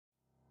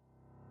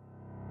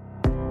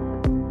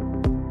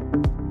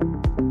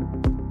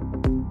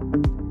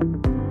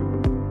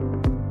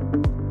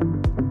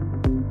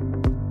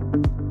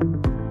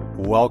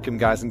Welcome,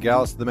 guys and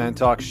gals, to the Man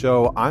Talk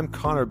Show. I'm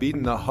Connor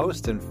Beaton, the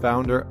host and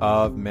founder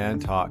of Man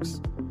Talks.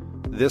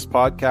 This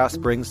podcast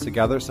brings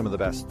together some of the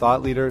best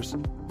thought leaders,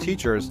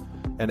 teachers,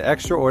 and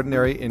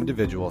extraordinary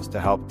individuals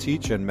to help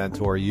teach and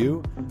mentor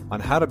you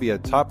on how to be a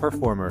top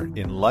performer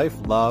in life,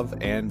 love,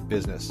 and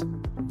business.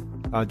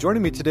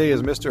 Joining me today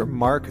is Mr.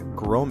 Marc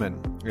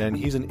Groman, and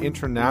he's an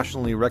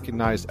internationally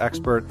recognized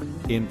expert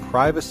in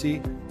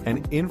privacy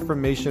and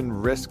information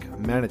risk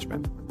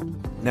management.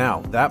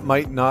 Now, that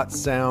might not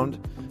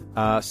sound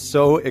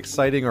so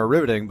exciting or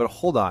riveting, but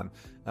hold on.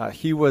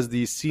 He was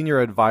the senior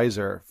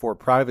advisor for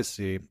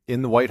privacy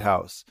in the White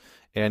House,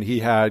 and he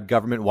had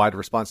government-wide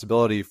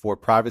responsibility for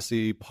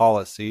privacy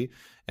policy,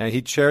 and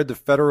he chaired the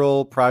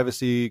Federal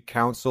Privacy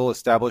Council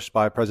established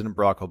by President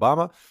Barack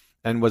Obama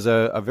and was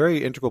a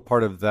very integral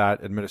part of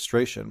that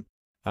administration.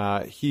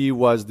 He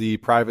was the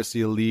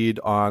privacy lead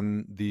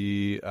on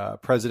the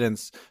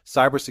president's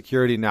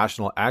Cybersecurity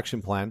National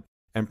Action Plan,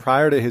 and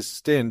prior to his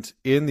stint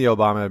in the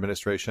Obama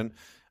administration,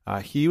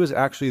 he was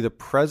actually the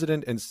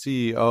president and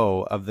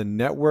CEO of the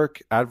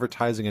Network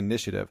Advertising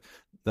Initiative,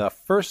 the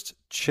first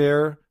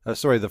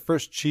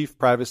chief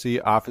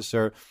privacy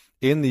officer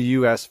in the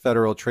U.S.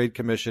 Federal Trade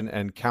Commission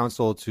and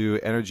Counsel to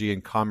Energy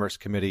and Commerce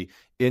Committee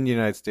in the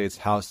United States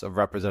House of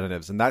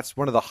Representatives, and that's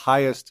one of the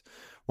highest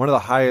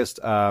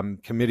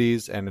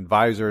committees and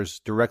advisors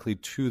directly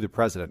to the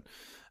president.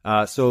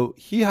 So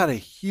he had a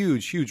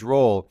huge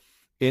role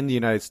in the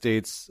United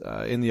States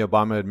in the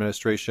Obama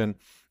administration.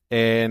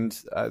 And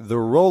the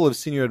role of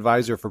senior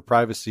advisor for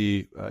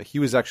privacy, he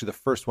was actually the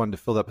first one to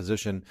fill that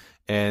position.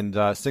 And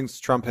since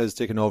Trump has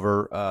taken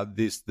over,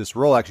 this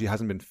role actually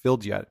hasn't been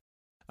filled yet.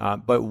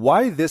 But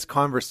why this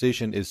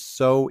conversation is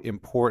so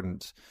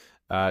important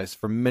is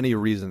for many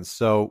reasons.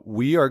 So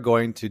we are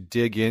going to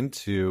dig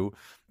into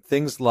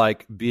things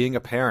like being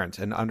a parent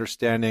and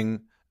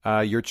understanding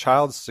your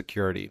child's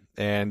security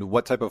and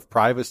what type of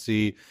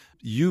privacy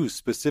you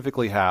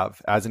specifically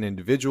have as an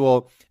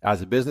individual,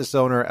 as a business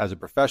owner, as a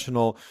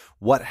professional.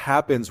 What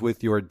happens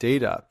with your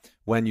data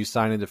when you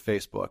sign into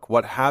Facebook?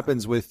 What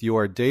happens with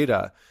your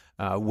data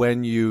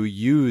when you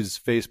use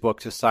Facebook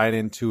to sign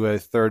into a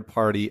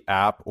third-party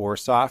app or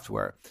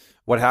software?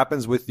 What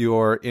happens with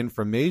your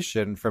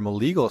information from a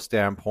legal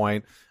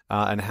standpoint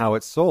and how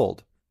it's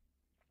sold?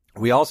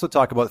 We also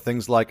talk about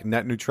things like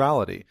net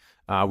neutrality.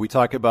 We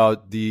talk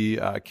about the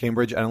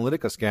Cambridge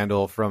Analytica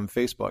scandal from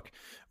Facebook.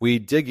 We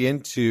dig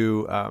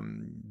into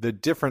the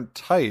different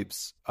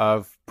types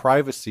of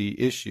privacy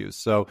issues.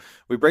 So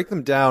we break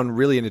them down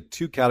really into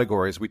two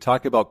categories. We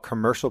talk about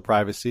commercial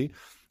privacy,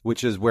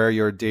 which is where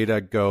your data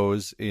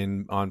goes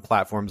on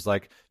platforms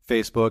like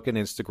Facebook and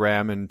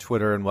Instagram and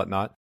Twitter and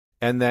whatnot.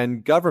 And then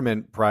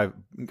government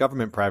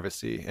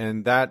privacy,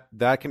 and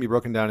that can be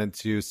broken down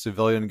into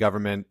civilian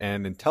government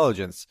and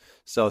intelligence.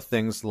 So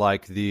things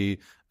like the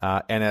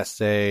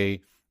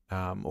NSA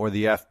or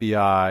the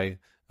FBI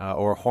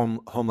or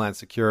Homeland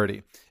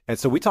Security. And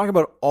so we talk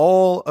about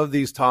all of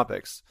these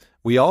topics.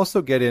 We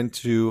also get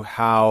into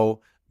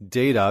how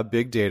data,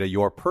 big data,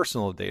 your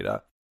personal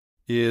data,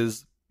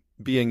 is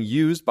being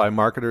used by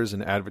marketers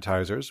and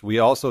advertisers. We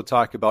also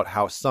talk about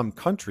how some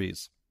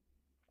countries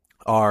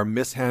are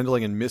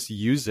mishandling and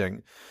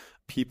misusing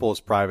people's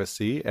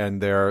privacy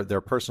and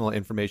their personal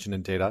information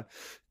and data.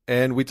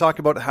 And we talk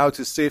about how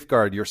to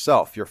safeguard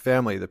yourself, your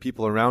family, the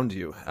people around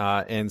you,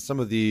 and some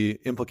of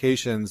the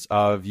implications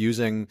of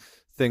using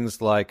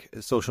things like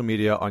social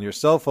media on your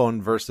cell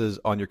phone versus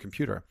on your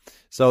computer.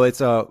 So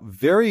it's a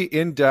very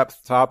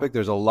in-depth topic.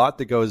 There's a lot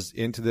that goes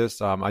into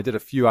this. I did a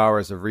few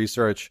hours of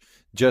research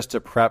just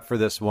to prep for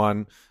this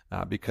one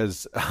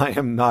because I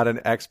am not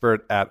an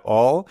expert at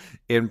all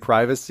in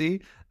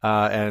privacy.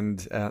 And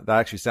that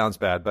actually sounds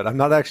bad, but I'm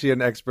not actually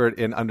an expert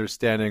in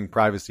understanding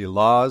privacy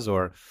laws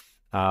or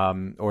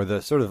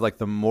the sort of like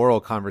the moral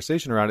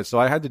conversation around it. So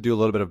I had to do a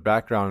little bit of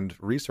background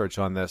research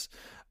on this.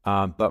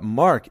 But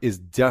Marc is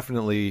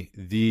definitely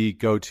the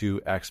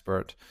go-to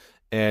expert.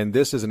 And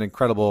this is an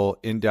incredible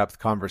in-depth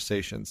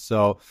conversation.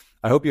 So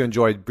I hope you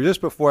enjoyed.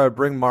 Just before I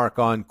bring Marc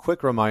on,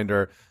 quick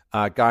reminder,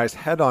 guys,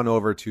 head on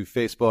over to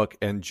Facebook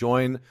and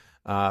join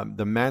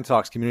the Man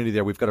Talks community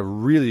there. We've got a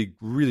really,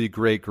 really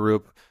great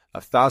group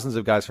of thousands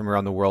of guys from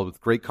around the world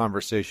with great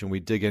conversation. We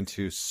dig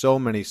into so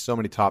many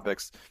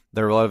topics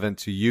that are relevant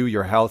to you,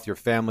 your health, your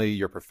family,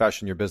 your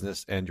profession, your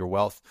business, and your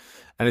wealth.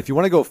 And if you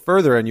want to go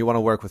further and you want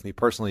to work with me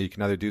personally, you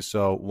can either do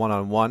so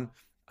one-on-one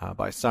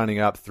by signing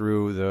up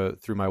through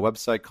my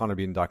website,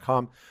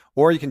 connorbeaton.com,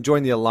 or you can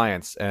join the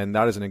Alliance. And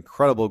that is an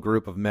incredible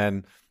group of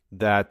men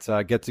that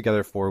get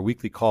together for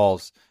weekly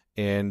calls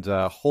and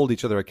hold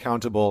each other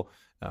accountable,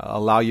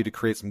 allow you to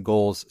create some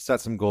goals,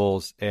 set some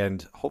goals,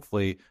 and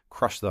hopefully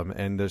crush them.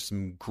 And there's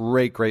some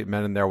great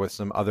men in there with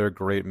some other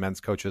great men's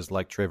coaches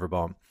like Trevor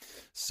Baum.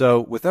 So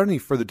without any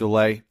further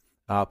delay,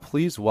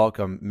 please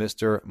welcome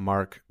Mr.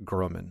 Marc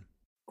Groman.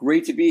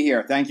 Great to be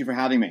here. Thank you for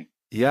having me.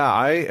 Yeah,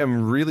 I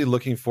am really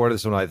looking forward to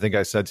this one. I think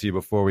I said to you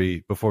before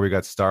we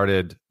got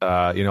started,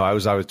 I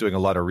was doing a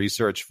lot of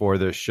research for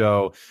this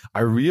show.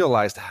 I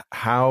realized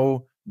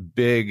how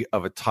big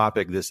of a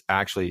topic this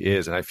actually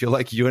is. And I feel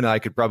like you and I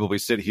could probably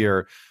sit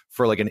here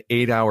for like an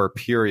 8-hour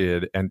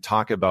period and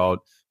talk about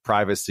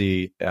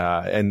privacy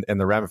and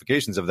the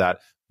ramifications of that.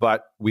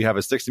 But we have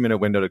a 60-minute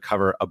window to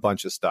cover a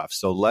bunch of stuff.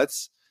 So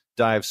let's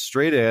dive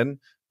straight in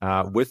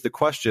with the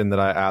question that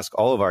I ask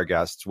all of our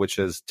guests, which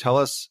is, tell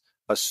us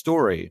a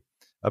story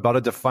about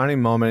a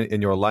defining moment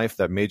in your life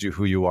that made you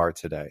who you are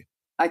today.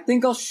 I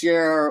think I'll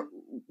share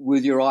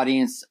with your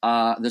audience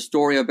the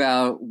story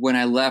about when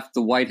I left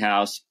the White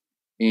House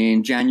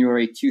in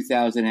January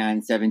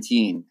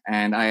 2017.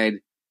 And I had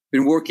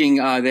been working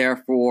there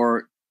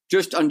for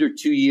just under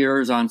 2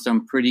 years on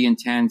some pretty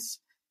intense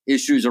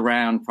issues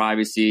around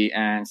privacy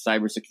and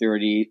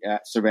cybersecurity,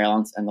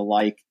 surveillance and the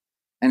like,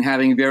 and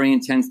having very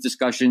intense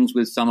discussions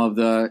with some of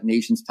the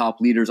nation's top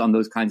leaders on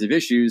those kinds of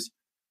issues.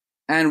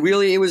 And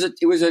really, it was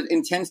an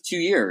intense 2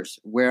 years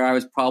where I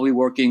was probably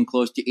working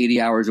close to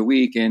 80 hours a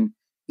week. And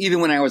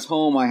even when I was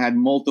home, I had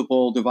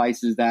multiple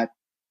devices that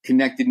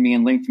connected me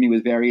and linked me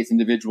with various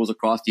individuals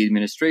across the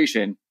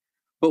administration.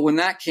 But when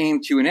that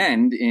came to an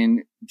end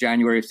in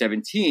January of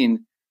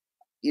 17,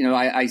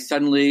 I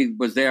suddenly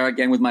was there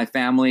again with my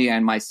family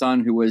and my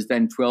son, who was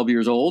then 12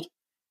 years old.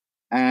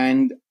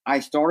 And I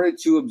started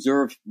to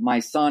observe my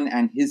son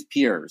and his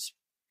peers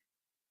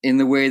in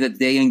the way that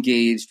they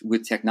engaged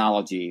with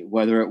technology,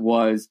 whether it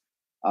was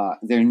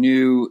their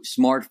new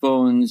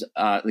smartphones,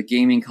 the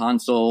gaming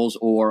consoles,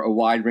 or a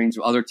wide range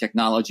of other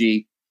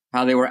technology,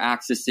 how they were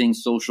accessing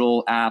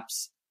social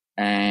apps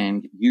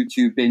and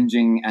YouTube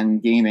binging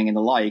and gaming and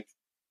the like.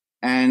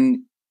 And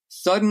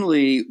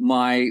suddenly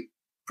my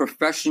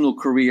professional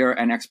career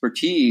and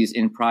expertise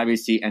in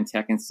privacy and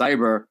tech and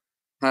cyber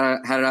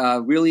had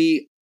a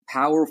really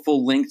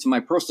powerful link to my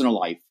personal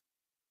life.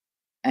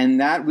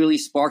 And that really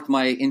sparked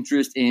my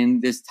interest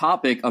in this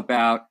topic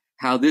about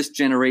how this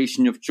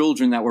generation of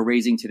children that we're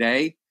raising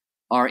today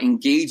are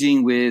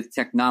engaging with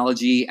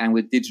technology and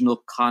with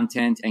digital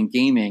content and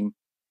gaming,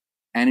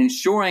 and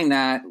ensuring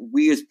that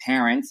we as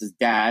parents, as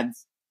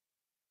dads,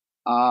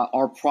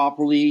 are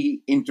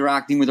properly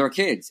interacting with our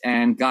kids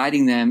and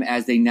guiding them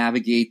as they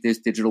navigate this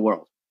digital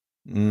world.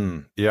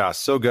 Yeah,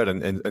 so good.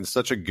 And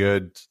such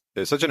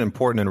an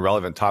important and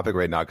relevant topic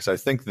right now, because I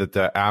think that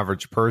the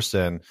average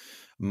person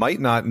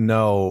might not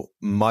know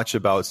much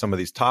about some of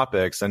these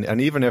topics, and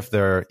even if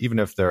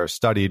they're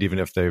studied, even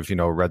if they've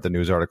read the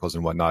news articles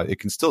and whatnot, it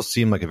can still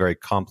seem like a very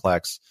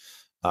complex,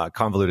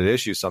 convoluted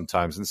issue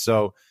sometimes. And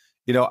so,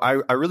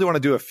 I really want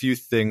to do a few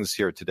things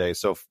here today.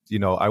 So,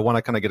 I want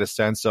to kind of get a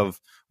sense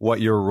of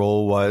what your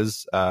role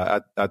was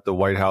at the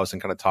White House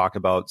and kind of talk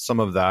about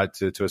some of that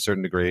to a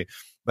certain degree.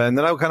 And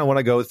then I kind of want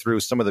to go through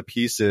some of the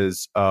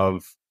pieces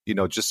of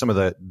just some of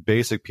the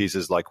basic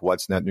pieces like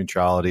what's net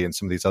neutrality and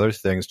some of these other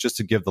things, just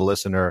to give the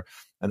listener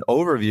an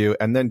overview,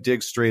 and then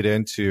dig straight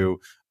into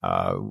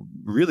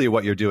really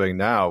what you're doing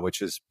now,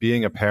 which is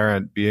being a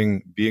parent,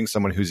 being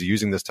someone who's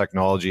using this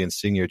technology and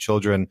seeing your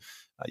children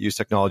use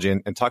technology,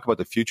 and talk about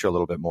the future a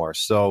little bit more.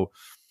 So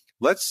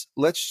let's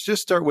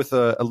just start with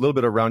a little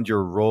bit around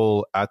your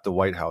role at the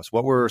White House.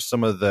 What were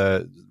some of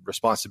the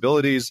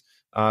responsibilities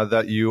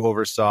that you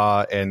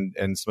oversaw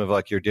and some of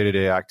like your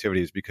day-to-day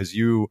activities, because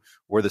you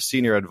were the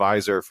senior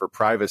advisor for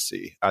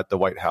privacy at the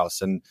White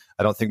House. And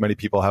I don't think many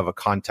people have a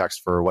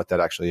context for what that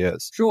actually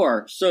is.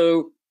 Sure.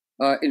 So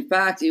in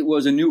fact, it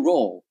was a new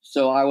role.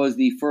 So I was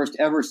the first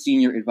ever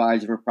senior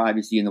advisor for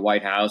privacy in the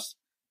White House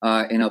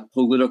in a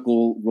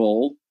political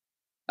role.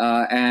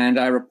 And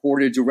I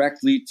reported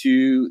directly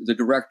to the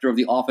director of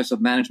the Office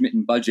of Management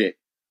and Budget,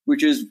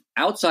 which is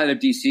outside of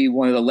DC,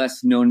 one of the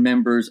less known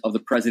members of the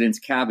president's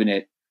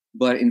cabinet,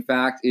 but in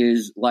fact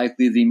is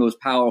likely the most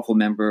powerful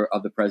member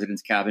of the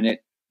president's cabinet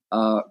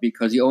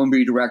because the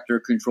OMB director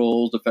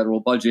controls the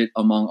federal budget,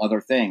 among other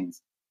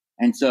things.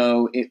 And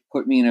so it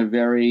put me in a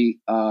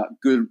very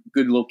good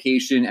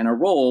location and a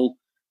role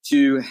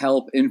to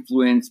help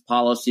influence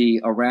policy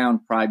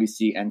around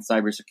privacy and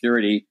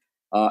cybersecurity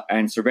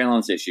and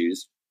surveillance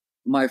issues.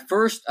 My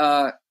first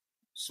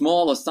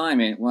small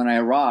assignment when I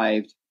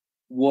arrived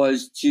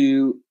was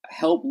to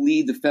help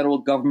lead the federal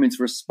government's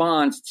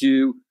response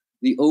to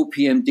the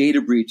OPM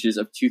data breaches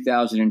of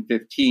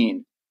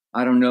 2015.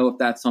 I don't know if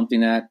that's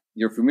something that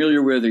you're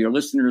familiar with or your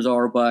listeners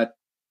are, but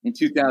in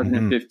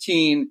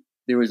 2015,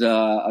 there was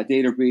a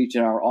data breach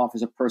at our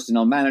Office of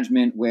Personnel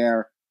Management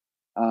where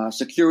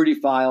security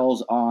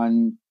files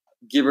on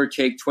give or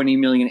take 20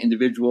 million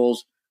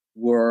individuals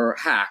were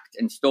hacked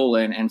and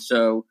stolen. And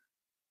so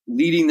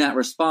leading that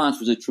response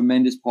was a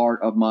tremendous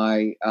part of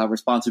my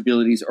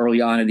responsibilities early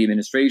on in the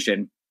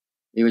administration.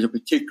 It was a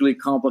particularly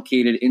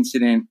complicated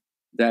incident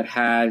that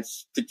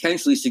has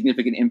potentially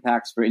significant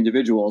impacts for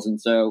individuals. And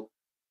so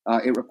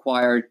it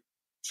required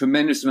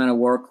tremendous amount of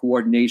work,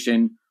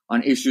 coordination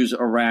on issues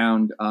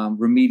around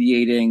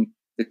remediating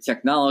the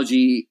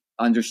technology,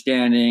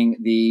 understanding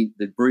the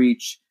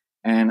breach,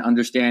 and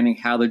understanding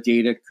how the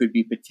data could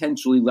be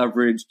potentially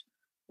leveraged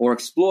or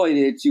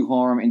exploited to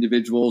harm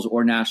individuals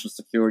or national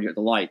security or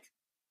the like.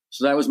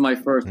 So that was my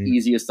first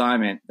easy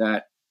assignment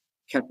that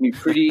kept me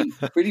pretty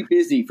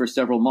busy for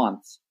several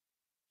months.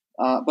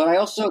 But I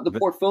also, the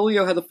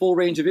portfolio had the full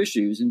range of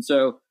issues. And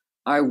so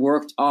I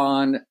worked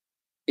on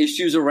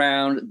issues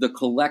around the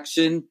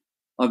collection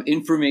of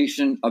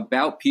information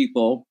about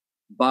people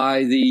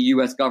by the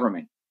US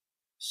government.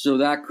 So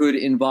that could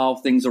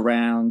involve things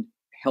around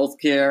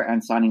healthcare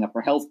and signing up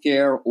for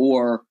healthcare,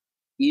 or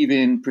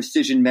even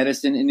precision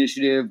medicine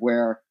initiative,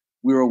 where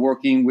we were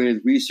working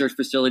with research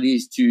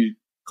facilities to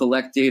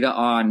collect data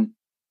on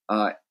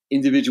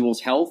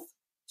individuals' health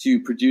to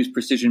produce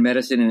precision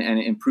medicine and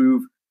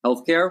improve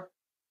healthcare.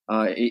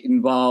 It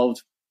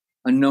involved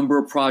a number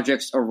of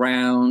projects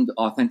around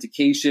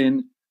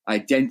authentication,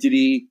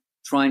 identity,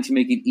 trying to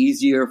make it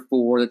easier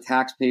for the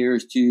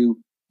taxpayers to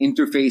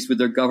interface with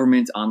their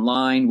government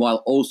online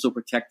while also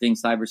protecting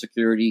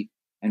cybersecurity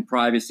and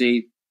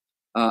privacy.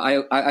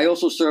 I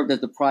also served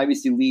as the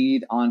privacy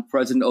lead on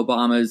President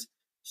Obama's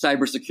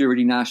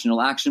Cybersecurity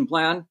National Action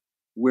Plan,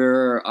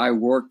 where I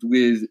worked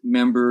with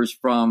members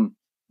from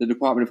the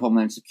Department of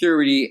Homeland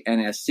Security,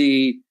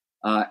 NSC,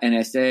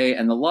 NSA,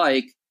 and the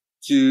like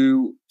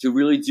to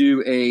really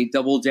do a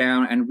double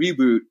down and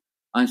reboot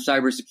on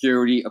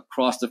cybersecurity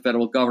across the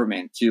federal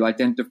government, to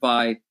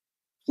identify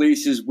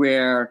places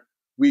where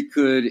we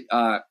could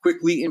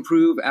quickly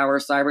improve our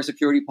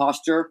cybersecurity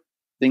posture,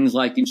 things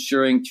like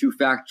ensuring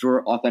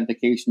two-factor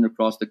authentication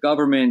across the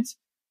government,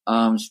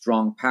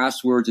 strong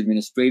passwords,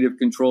 administrative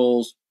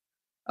controls,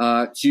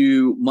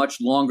 to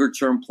much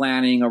longer-term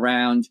planning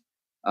around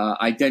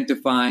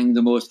identifying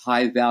the most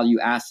high-value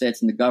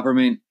assets in the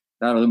government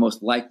that are the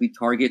most likely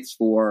targets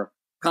for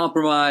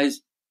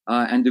compromise,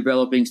 and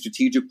developing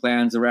strategic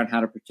plans around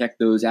how to protect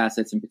those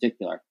assets in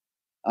particular.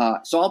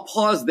 So I'll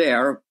pause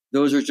there.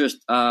 Those are just,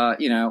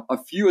 a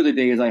few of the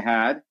days I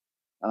had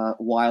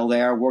while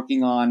there,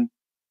 working on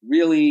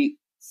really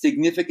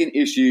significant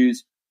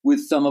issues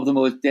with some of the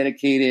most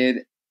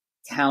dedicated,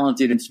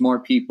 talented, and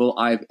smart people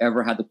I've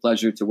ever had the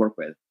pleasure to work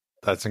with.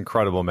 That's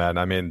incredible, man.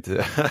 I mean,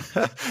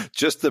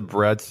 just the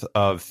breadth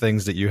of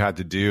things that you had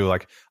to do.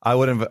 Like, I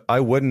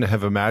wouldn't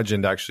have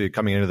imagined actually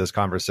coming into this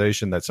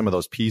conversation that some of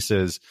those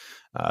pieces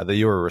that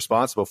you were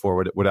responsible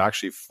for would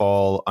actually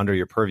fall under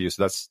your purview.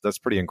 So that's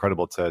pretty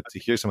incredible to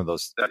hear some of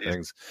those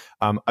things.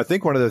 I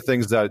think one of the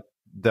things that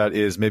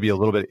is maybe a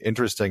little bit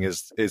interesting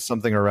is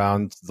something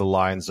around the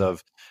lines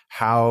of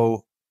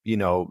how,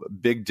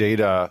 big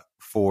data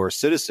for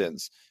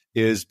citizens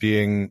is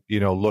being,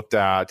 looked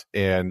at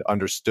and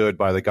understood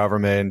by the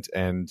government,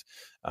 and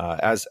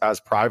as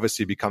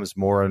privacy becomes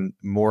more and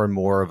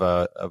more of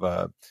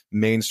a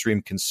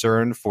mainstream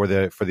concern for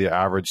the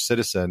average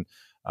citizen,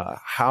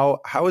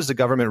 how is the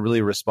government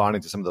really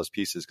responding to some of those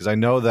pieces? Because I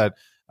know that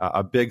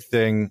a big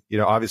thing,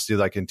 obviously,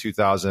 like in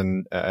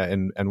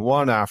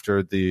 2001,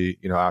 after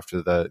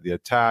the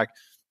attack,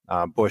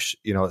 Bush,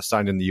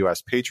 signed in the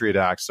U.S. Patriot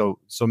Act. So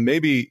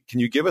maybe can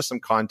you give us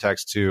some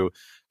context to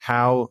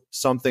how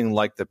something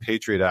like the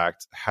Patriot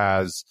Act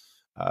has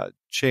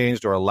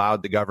changed or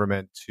allowed the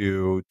government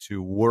to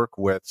work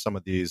with some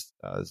of these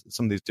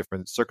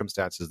different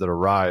circumstances that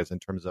arise in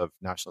terms of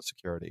national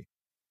security?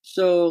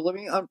 So let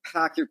me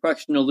unpack your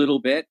question a little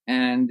bit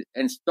and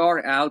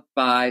start out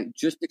by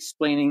just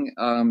explaining,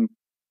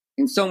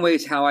 in some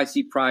ways, how I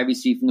see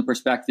privacy from the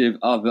perspective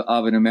of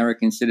an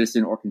American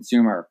citizen or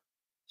consumer,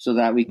 so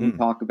that we can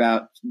talk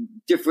about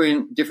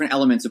different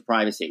elements of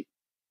privacy.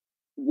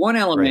 One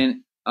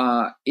element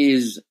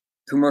is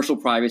commercial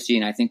privacy,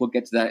 and I think we'll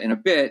get to that in a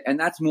bit. And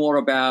that's more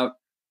about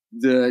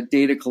the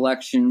data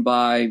collection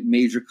by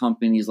major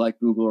companies like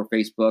Google or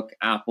Facebook,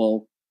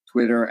 Apple,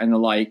 Twitter, and the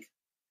like.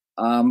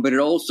 But it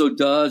also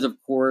does, of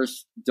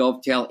course,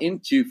 dovetail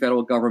into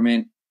federal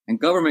government and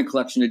government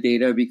collection of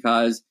data,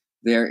 because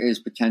there is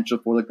potential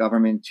for the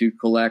government to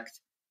collect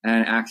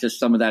and access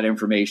some of that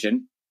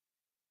information.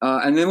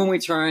 And then when we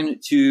turn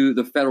to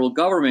the federal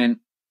government,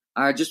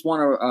 I just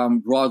want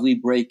to broadly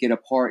break it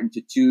apart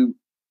into two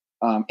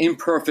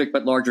imperfect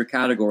but larger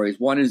categories.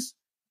 One is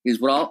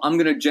what I'm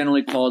going to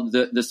generally call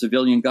the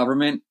civilian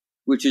government,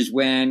 which is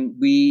when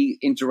we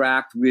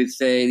interact with,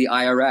 say, the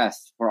IRS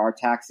for our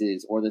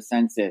taxes, or the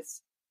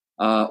census,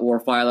 or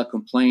file a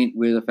complaint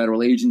with a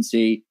federal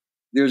agency.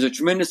 There's a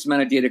tremendous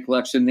amount of data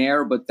collection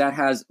there, but that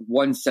has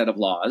one set of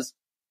laws.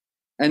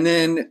 And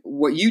then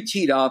what you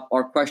teed up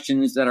are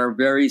questions that are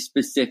very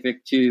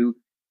specific to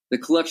the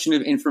collection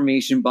of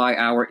information by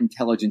our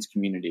intelligence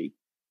community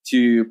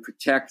to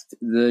protect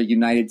the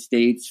United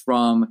States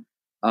from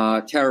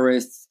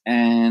terrorists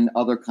and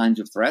other kinds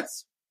of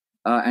threats.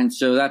 And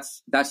so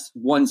that's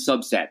one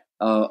subset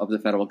of the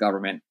federal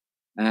government,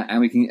 and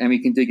we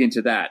can dig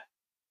into that.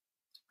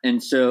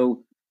 And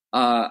so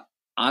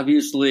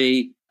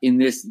obviously, in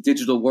this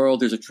digital world,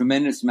 there's a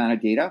tremendous amount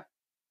of data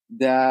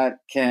that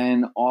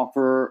can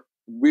offer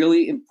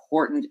really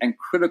important and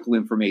critical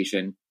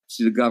information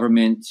to the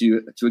government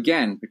to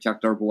again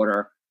protect our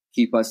border,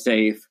 keep us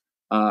safe,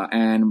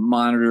 and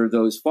monitor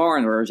those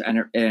foreigners,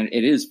 and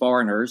it is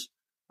foreigners,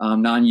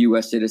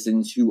 non-U.S.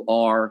 citizens who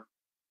are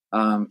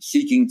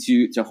seeking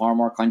to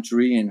harm our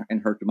country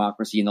and hurt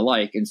democracy and the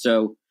like. And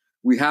so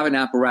we have an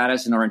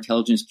apparatus in our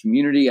intelligence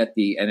community at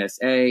the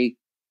NSA,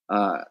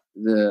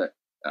 the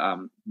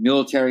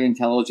military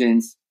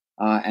intelligence,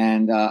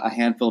 and a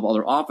handful of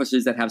other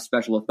offices that have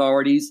special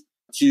authorities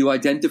to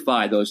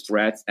identify those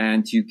threats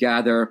and to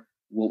gather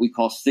what we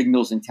call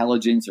signals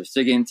intelligence or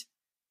SIGINT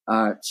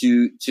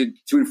to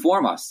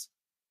inform us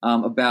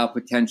about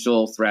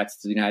potential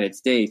threats to the United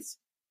States.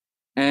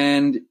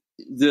 And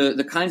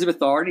the kinds of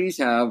authorities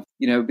have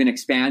been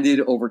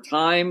expanded over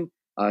time.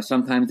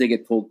 Sometimes they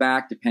get pulled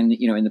back,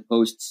 depending. In the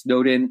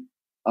post-Snowden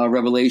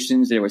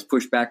revelations, there was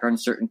pushback on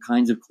certain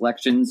kinds of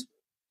collections.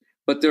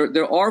 But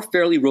there are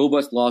fairly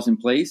robust laws in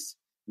place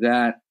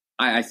that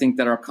I think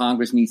that our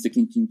Congress needs to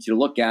continue to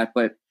look at.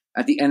 But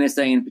at the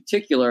NSA in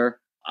particular,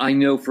 I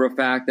know for a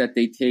fact that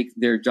they take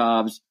their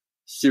jobs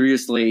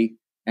seriously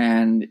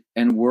and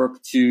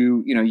work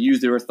to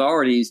use their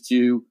authorities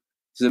to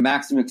the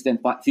maximum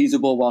extent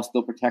feasible while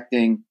still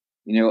protecting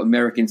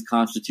Americans'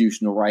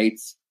 constitutional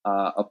rights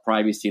of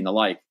privacy and the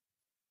like.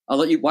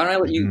 Why don't I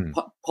let you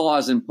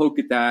pause and poke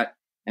at that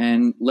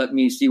and let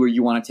me see where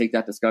you want to take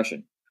that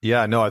discussion.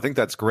 Yeah, no, I think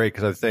that's great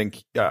because I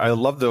think I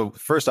love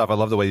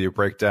the way you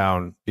break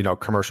down,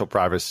 commercial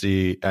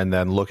privacy and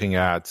then looking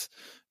at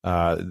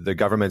the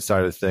government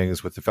side of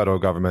things with the federal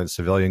government,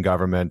 civilian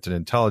government, and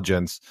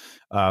intelligence.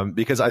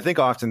 Because I think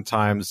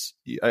oftentimes,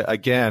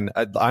 again,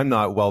 I'm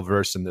not well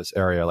versed in this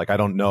area. Like I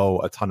don't know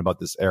a ton about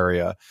this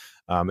area.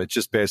 It's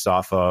just based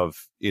off of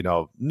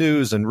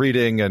news and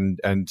reading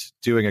and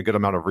doing a good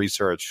amount of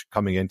research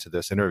coming into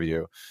this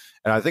interview.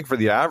 And I think for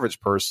the average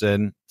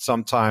person,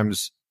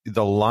 sometimes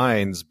the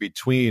lines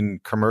between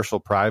commercial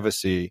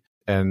privacy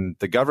and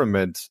the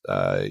government,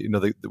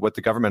 what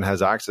the government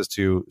has access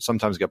to,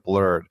 sometimes get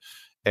blurred.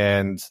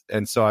 And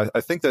so I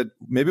think that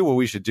maybe what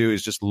we should do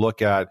is just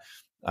look at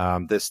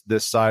this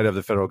side of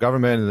the federal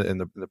government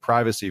and the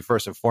privacy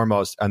first and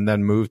foremost, and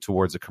then move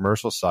towards the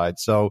commercial side.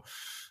 So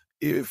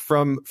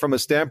from a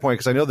standpoint,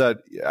 because I know that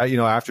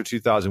after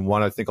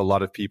 2001, I think a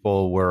lot of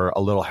people were a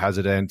little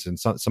hesitant, and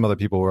some other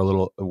people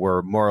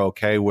were more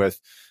okay with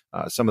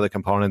some of the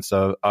components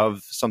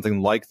of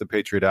something like the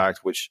Patriot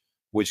Act, which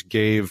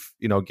gave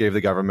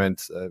the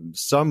government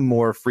some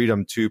more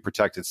freedom to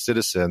protect its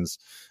citizens,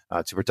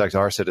 to protect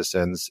our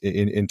citizens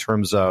in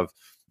terms of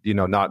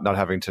not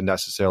having to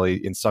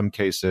necessarily in some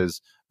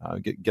cases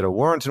get a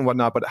warrant and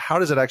whatnot. But how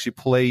does it actually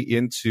play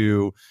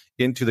into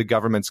the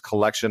government's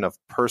collection of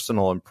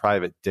personal and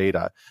private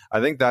data? I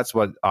think that's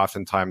what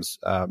oftentimes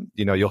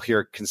you'll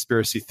hear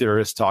conspiracy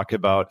theorists talk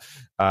about,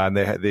 and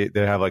they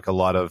have like a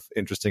lot of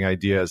interesting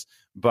ideas.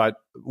 But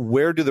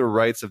where do the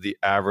rights of the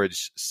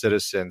average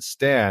citizen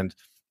stand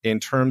in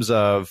terms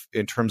of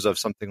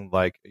something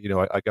like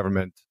a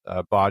government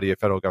body, a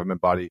federal government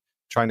body,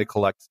 trying to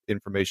collect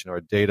information or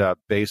data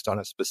based on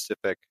a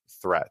specific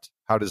threat?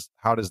 How does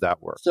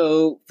that work?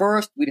 So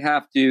first, we'd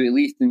have to, at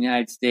least in the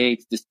United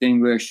States,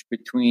 distinguish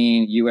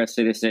between U.S.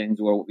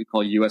 citizens or what we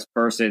call U.S.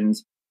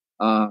 persons,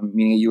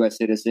 meaning a U.S.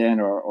 citizen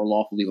or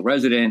lawful legal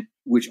resident,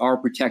 which are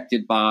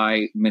protected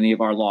by many of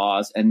our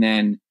laws, and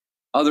then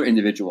other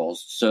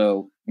individuals.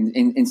 So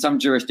in some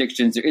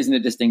jurisdictions, there isn't a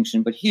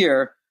distinction, but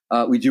here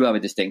we do have a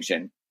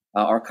distinction.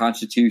 Our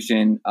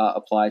Constitution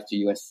applies to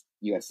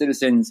U.S.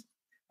 citizens,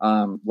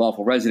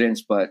 lawful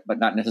residents, but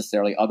not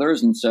necessarily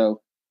others. And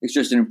so it's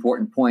just an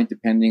important point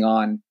depending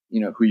on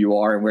who you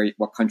are and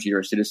what country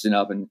you're a citizen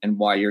of, and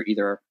why you're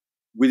either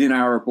within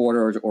our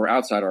borders or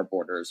outside our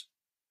borders.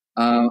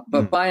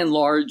 But by and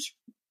large,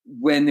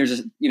 when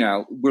there's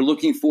we're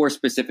looking for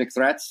specific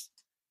threats.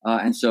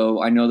 And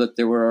so I know that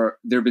there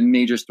have been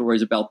major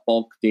stories about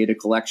bulk data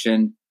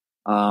collection,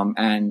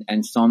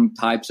 and some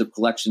types of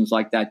collections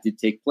like that did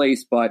take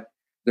place, but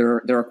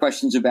there are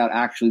questions about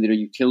actually their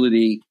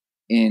utility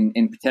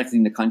in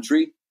protecting the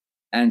country.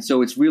 And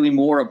so it's really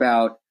more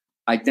about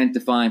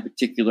identifying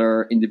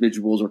particular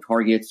individuals or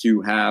targets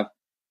who have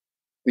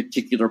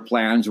particular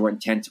plans or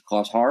intent to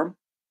cause harm.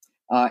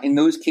 In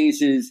those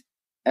cases,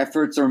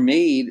 efforts are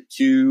made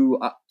to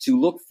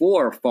look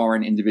for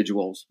foreign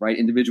individuals, right?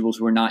 Individuals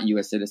who are not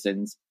U.S.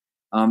 citizens,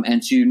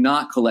 and to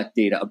not collect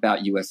data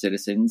about U.S.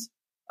 citizens,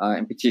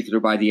 in particular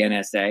by the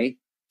NSA.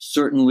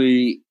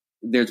 Certainly,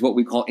 there's what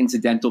we call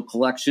incidental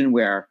collection,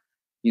 where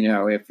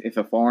if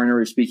a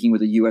foreigner is speaking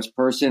with a U.S.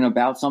 person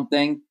about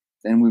something,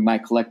 then we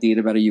might collect data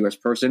about a U.S.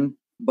 person.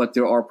 But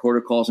there are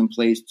protocols in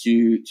place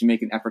to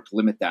make an effort to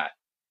limit that.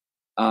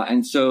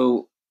 And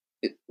so,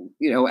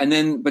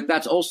 but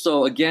that's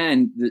also,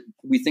 again,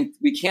 we think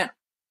we can't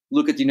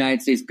look at the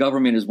United States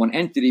government as one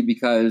entity,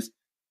 because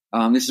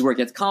this is where it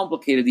gets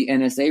complicated. The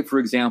NSA, for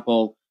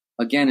example,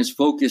 again, is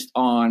focused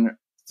on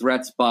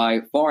threats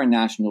by foreign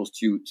nationals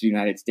to the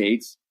United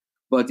States.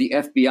 But the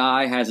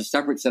FBI has a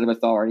separate set of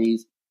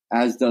authorities,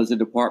 as does the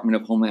Department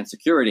of Homeland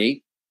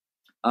Security.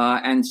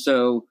 And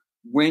so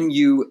when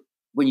you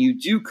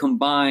do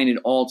combine it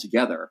all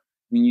together,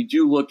 when you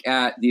do look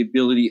at the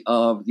ability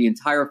of the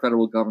entire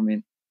federal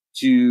government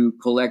to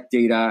collect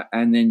data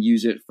and then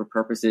use it for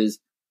purposes,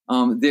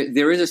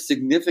 there is a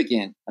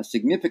significant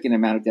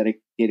amount of data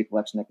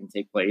collection that can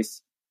take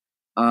place.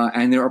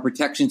 And there are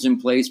protections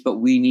in place, but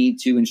we need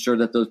to ensure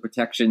that those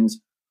protections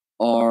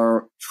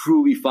are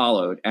truly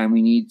followed. And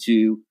we need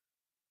to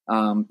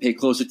pay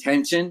close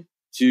attention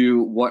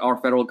to what our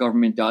federal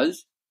government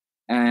does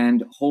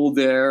and hold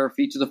their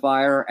feet to the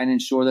fire and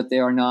ensure that they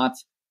are not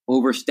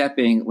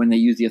overstepping when they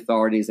use the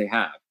authorities they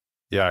have.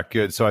 Yeah,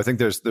 good. So I think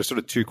there's sort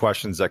of two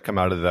questions that come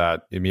out of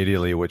that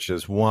immediately, which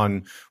is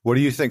one, what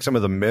do you think some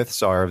of the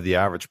myths are of the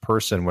average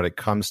person when it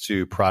comes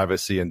to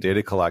privacy and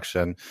data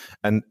collection?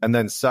 And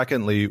then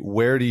secondly,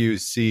 where do you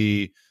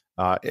see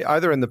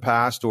either in the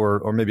past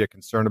or maybe a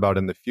concern about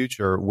in the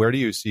future, where do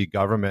you see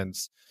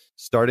governments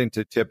starting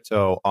to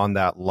tiptoe on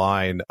that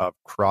line of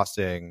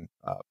crossing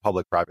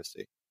public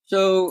privacy?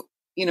 So,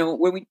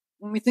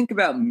 when we think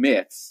about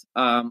myths,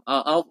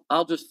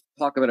 I'll just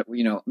talk about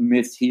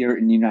myths here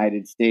in the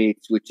United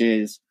States, which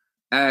is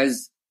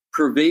as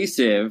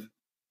pervasive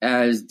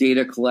as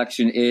data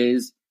collection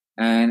is,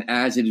 and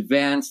as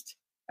advanced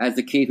as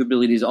the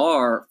capabilities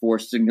are for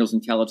signals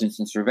intelligence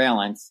and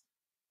surveillance.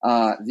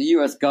 The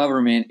U.S.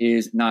 government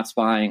is not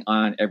spying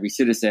on every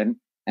citizen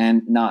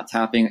and not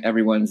tapping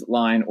everyone's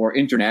line or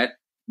internet,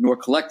 nor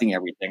collecting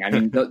everything. I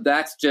mean,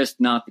 that's just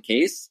not the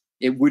case.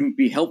 It wouldn't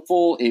be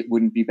helpful. It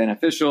wouldn't be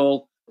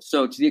beneficial.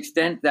 So to the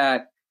extent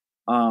that,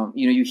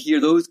 you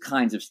hear those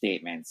kinds of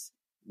statements,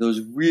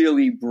 those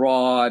really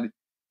broad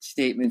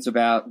statements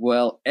about,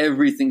 well,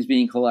 everything's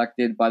being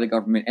collected by the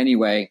government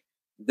anyway,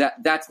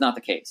 that's not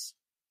the case.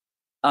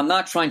 I'm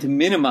not trying to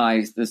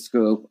minimize the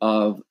scope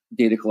of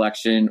data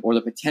collection or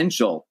the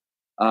potential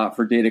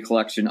for data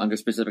collection under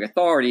specific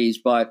authorities,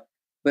 but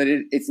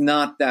it's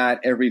not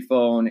that every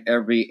phone,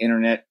 every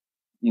internet,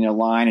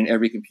 line and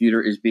every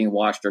computer is being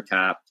watched or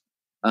tapped.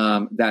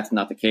 That's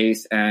not the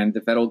case. And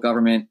the federal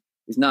government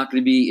is not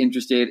going to be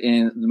interested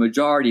in the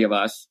majority of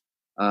us.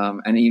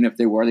 And even if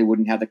they were, they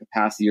wouldn't have the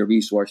capacity or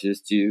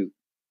resources to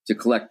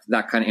collect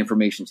that kind of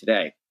information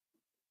today.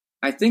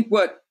 I think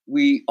what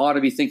we ought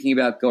to be thinking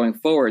about going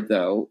forward,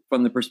 though,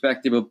 from the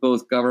perspective of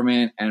both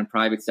government and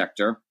private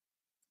sector,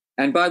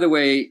 and by the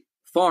way,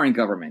 foreign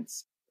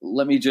governments,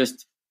 let me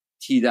just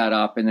tee that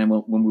up and then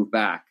we'll move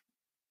back.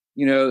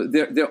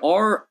 There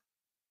are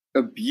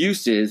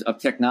abuses of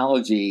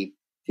technology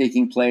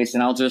taking place,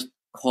 and I'll just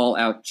call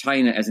out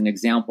China as an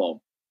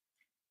example,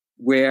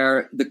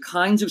 where the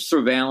kinds of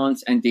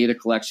surveillance and data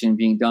collection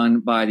being done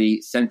by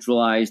the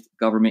centralized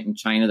government in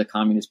China, the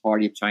Communist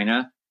Party of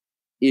China,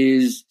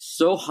 is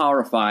so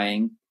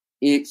horrifying.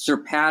 It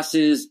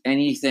surpasses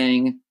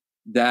anything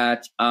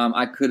that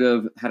I could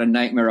have had a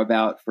nightmare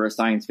about for a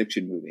science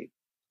fiction movie,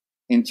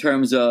 in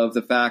terms of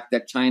the fact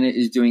that China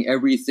is doing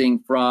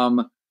everything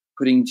from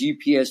putting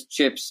GPS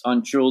chips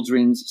on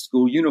children's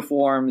school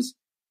uniforms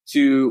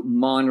to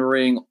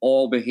monitoring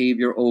all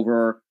behavior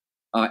over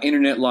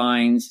internet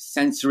lines,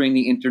 censoring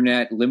the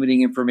internet,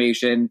 limiting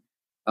information,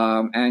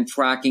 and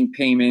tracking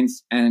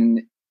payments,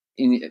 and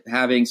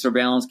having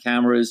surveillance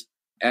cameras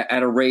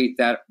at a rate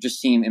that just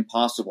seem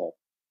impossible.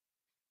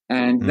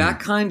 And that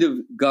kind of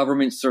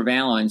government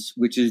surveillance,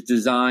 which is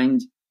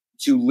designed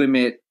to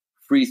limit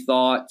free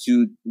thought,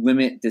 to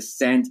limit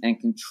dissent and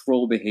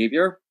control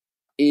behavior,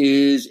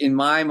 is, in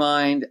my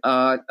mind,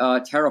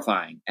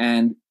 terrifying.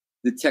 And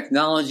the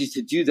technology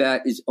to do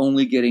that is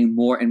only getting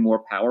more and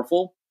more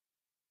powerful.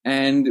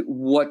 And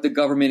what the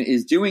government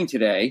is doing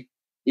today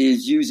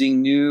is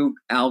using new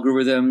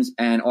algorithms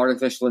and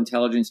artificial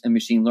intelligence and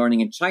machine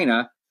learning in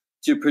China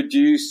to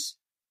produce,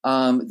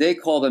 they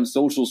call them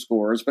social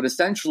scores, but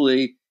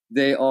essentially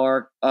they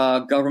are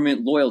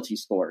government loyalty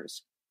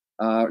scores.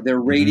 They're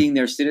rating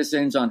their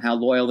citizens on how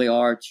loyal they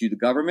are to the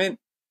government,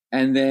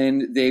 and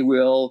then they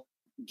will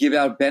give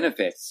out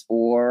benefits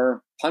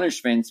or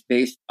punishments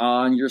based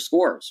on your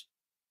scores.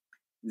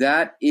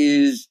 That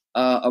is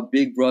a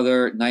big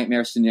brother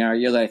nightmare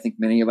scenario that I think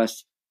many of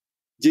us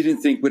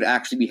didn't think would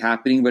actually be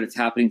happening, but it's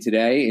happening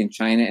today in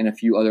China and a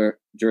few other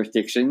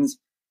jurisdictions.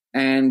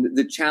 And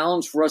the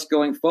challenge for us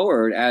going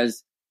forward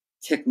as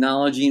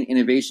technology and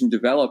innovation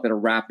develop at a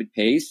rapid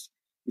pace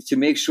is to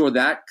make sure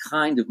that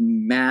kind of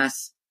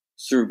mass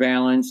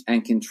surveillance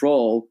and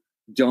control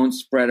don't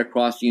spread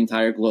across the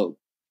entire globe.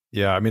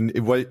 Yeah, I mean,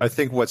 I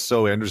think what's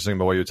so interesting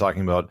about what you're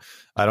talking about,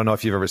 I don't know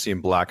if you've ever seen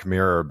Black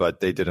Mirror,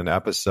 but they did an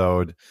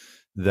episode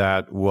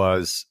that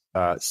was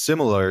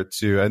similar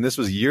to, and this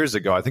was years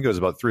ago, I think it was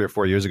about 3 or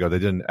 4 years ago, they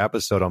did an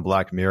episode on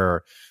Black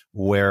Mirror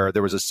where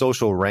there was a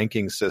social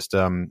ranking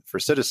system for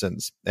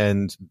citizens,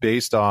 and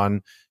based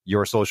on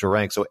your social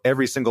rank. So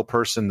every single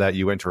person that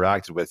you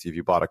interacted with, if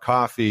you bought a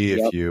coffee,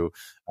 if you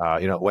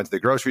went to the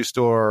grocery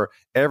store,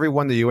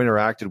 everyone that you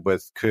interacted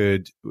with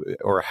could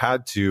or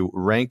had to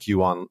rank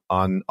you on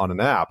an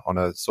app, on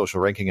a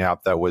social ranking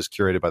app that was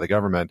curated by the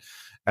government.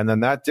 And then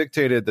that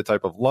dictated the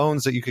type of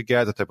loans that you could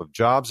get, the type of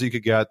jobs you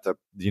could get,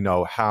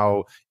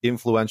 how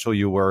influential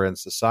you were in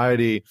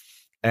society.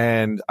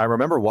 And I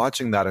remember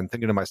watching that and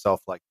thinking to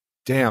myself, like,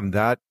 damn,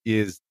 that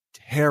is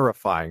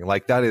terrifying.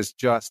 Like, that is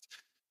just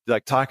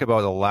like, talk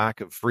about a lack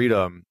of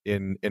freedom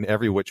in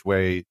every which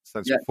way,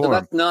 sense, or form. So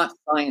that's not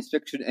science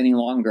fiction any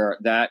longer.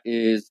 That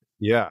is,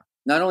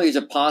 not only is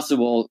it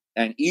possible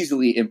and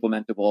easily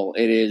implementable,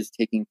 it is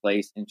taking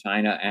place in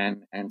China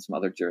and some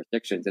other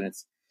jurisdictions. And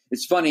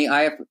it's funny.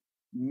 I have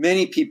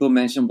Many people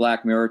mention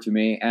Black Mirror to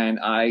me, and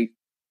I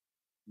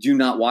do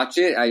not watch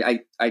it.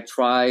 I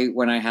try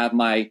when I have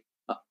my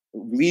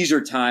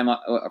leisure time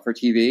for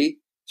TV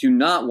to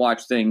not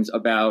watch things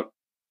about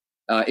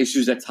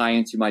issues that tie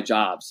into my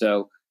job.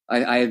 So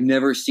I have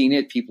never seen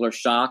it. People are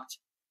shocked,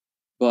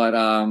 but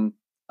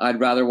I'd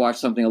rather watch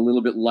something a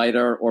little bit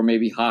lighter or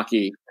maybe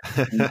hockey.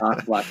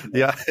 Not Black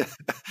Mirror. Yeah,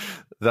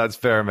 that's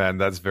fair, man.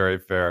 That's very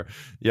fair.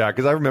 Yeah,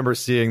 because I remember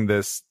seeing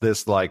this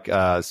like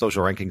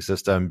social ranking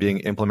system being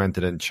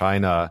implemented in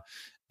China,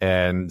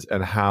 and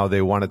how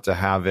they wanted to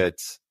have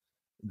it.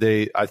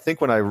 I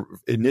think when I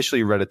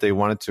initially read it, they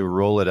wanted to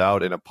roll it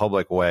out in a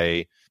public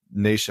way,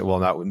 but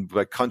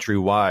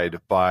countrywide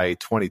by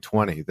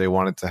 2020. They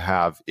wanted to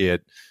have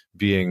it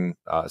being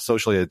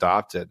socially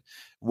adopted.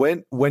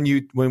 When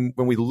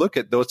we look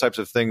at those types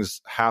of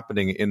things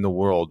happening in the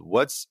world,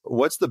 what's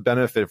the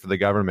benefit for the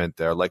government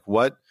there? Like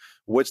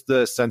what's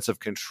the sense of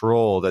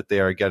control that they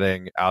are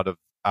getting out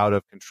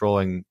of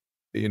controlling,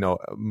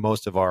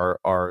 most of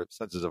our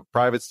senses of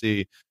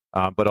privacy,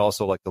 but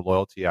also like the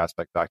loyalty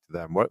aspect back to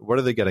them? What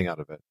are they getting out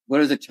of it?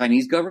 What is the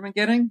Chinese government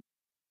getting?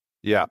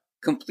 Yeah.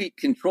 Complete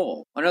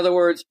control. In other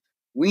words,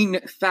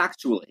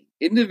 factually,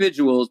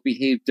 individuals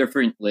behave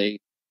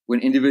differently when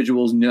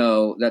individuals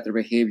know that their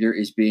behavior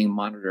is being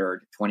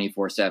monitored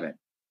 24/7.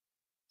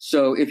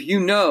 So if you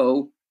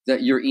know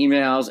that your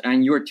emails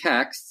and your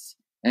texts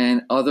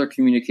and other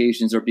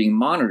communications are being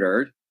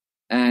monitored,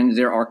 and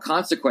there are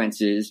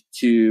consequences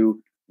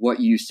to what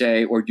you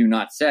say or do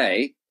not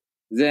say,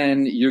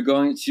 then you're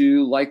going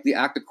to likely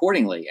act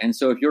accordingly. And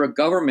so if you're a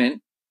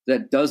government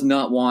that does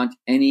not want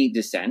any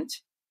dissent,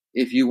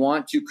 if you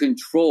want to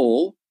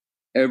control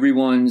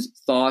everyone's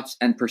thoughts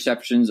and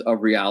perceptions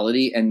of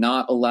reality and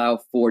not allow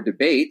for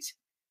debate,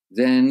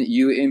 then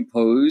you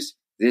impose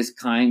this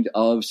kind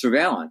of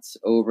surveillance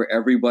over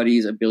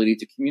everybody's ability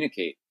to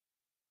communicate.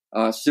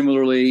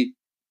 Similarly,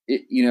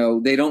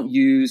 they don't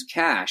use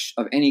cash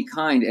of any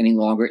kind any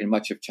longer in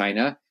much of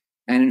China.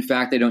 And in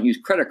fact, they don't use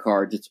credit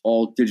cards. It's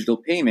all digital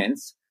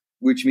payments,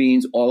 which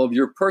means all of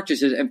your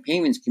purchases and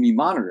payments can be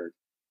monitored.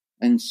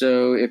 And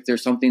so if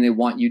there's something they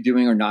want you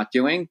doing or not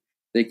doing,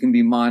 they can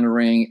be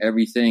monitoring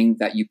everything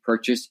that you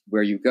purchase,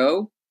 where you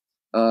go,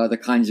 the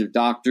kinds of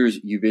doctors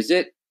you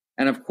visit.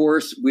 And of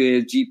course,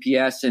 with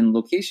GPS and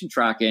location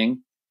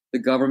tracking, the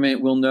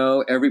government will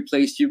know every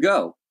place you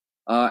go.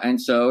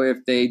 And so if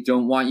they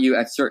don't want you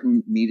at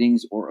certain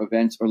meetings or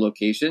events or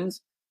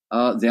locations,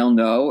 they'll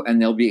know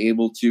and they'll be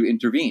able to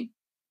intervene.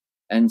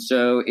 And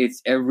so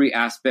it's every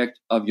aspect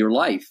of your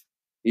life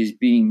is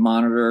being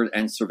monitored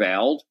and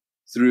surveilled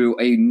through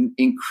an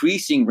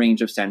increasing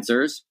range of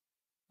sensors,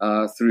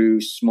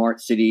 through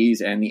smart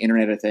cities and the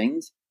Internet of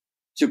Things,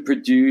 to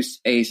produce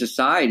a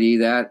society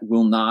that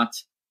will not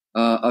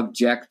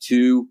object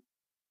to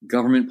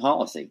government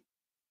policy.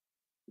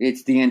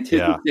 It's the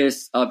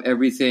antithesis of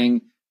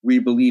everything we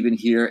believe in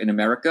here in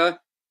America.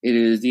 It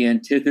is the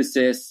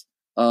antithesis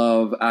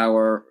of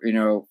our,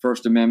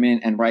 First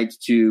Amendment and rights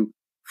to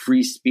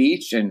free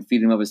speech and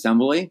freedom of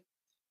assembly.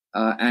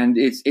 And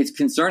it's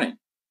concerning.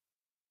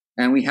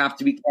 And we have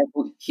to be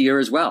careful here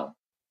as well.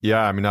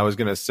 Yeah, I mean, I was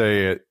going to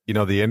say,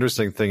 the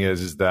interesting thing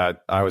is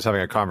that I was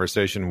having a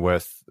conversation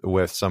with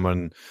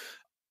someone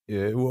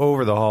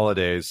over the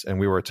holidays, and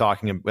we were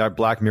talking.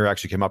 Black Mirror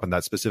actually came up, and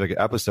that specific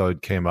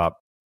episode came up.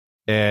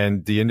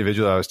 And the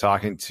individual I was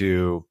talking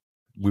to,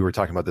 we were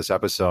talking about this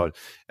episode,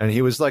 and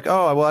he was like,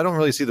 "Oh, well, I don't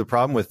really see the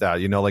problem with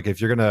that. Like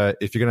if you're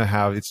gonna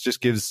have, it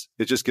just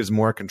gives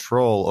more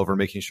control over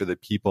making sure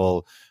that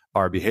people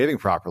are behaving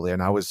properly."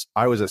 And I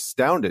was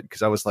astounded,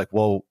 because I was like,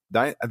 well,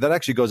 that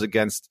actually goes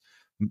against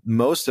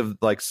most of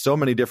like so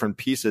many different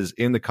pieces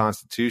in the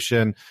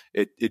Constitution.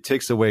 It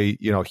takes away,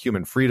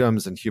 human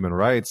freedoms and human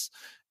rights.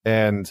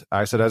 And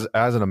I said,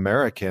 as an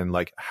American,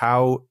 like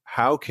how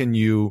can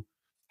you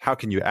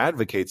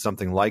advocate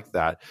something like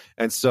that?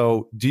 And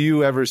so do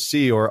you ever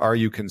see, or are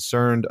you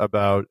concerned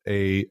about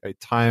a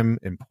time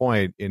and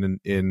point in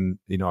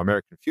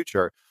American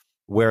future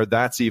where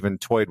that's even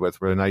toyed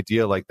with, where an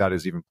idea like that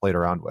is even played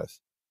around with?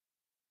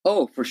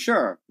 Oh, for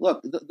sure.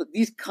 Look,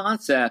 these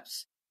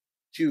concepts,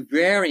 to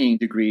varying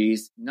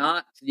degrees,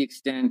 not to the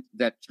extent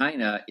that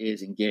China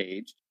is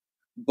engaged,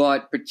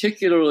 but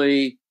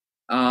particularly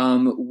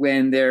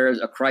when there's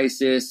a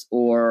crisis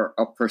or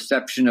a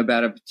perception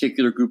about a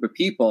particular group of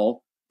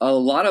people, a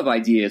lot of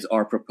ideas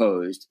are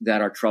proposed that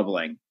are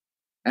troubling.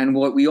 And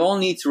what we all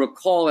need to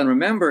recall and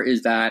remember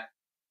is that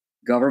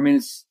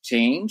governments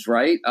change,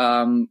 right?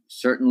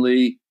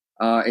 Certainly,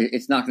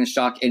 it's not going to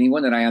shock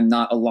anyone that I am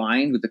not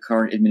aligned with the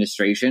current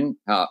administration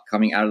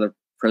coming out of the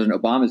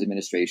President Obama's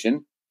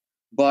administration.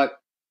 But,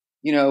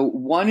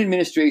 one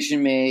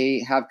administration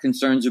may have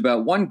concerns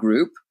about one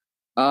group.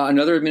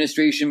 Another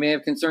administration may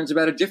have concerns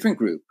about a different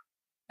group.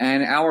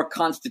 And our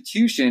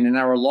Constitution and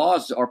our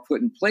laws are put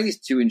in place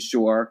to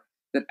ensure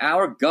that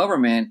our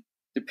government,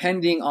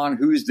 depending on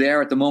who's there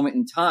at the moment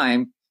in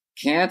time,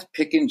 can't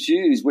pick and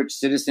choose which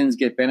citizens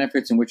get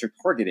benefits and which are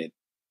targeted.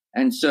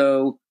 And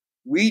so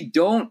we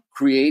don't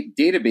create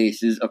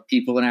databases of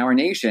people in our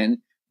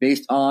nation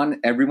based on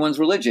everyone's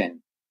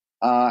religion.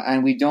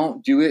 And we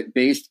don't do it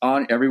based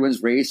on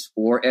everyone's race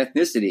or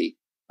ethnicity,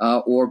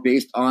 or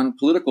based on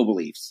political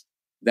beliefs.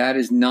 That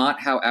is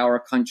not how our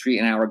country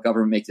and our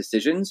government make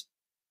decisions.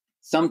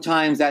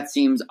 Sometimes that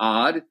seems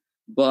odd,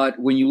 but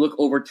when you look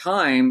over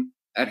time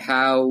at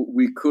how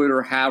we could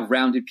or have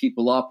rounded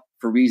people up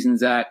for reasons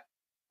that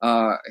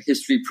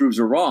history proves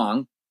are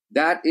wrong,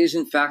 that is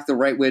in fact the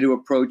right way to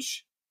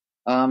approach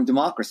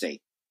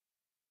democracy.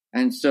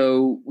 And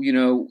so,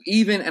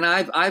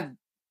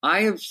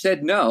 I have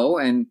said no,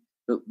 and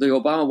the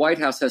Obama White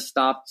House has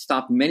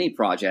stopped many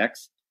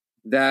projects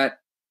that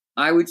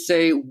I would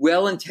say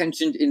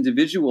well-intentioned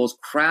individuals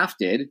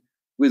crafted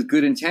with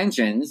good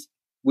intentions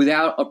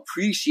without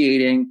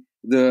appreciating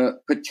the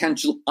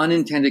potential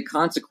unintended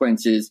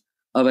consequences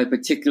of a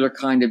particular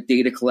kind of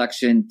data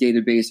collection,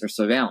 database, or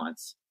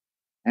surveillance.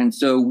 And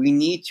so we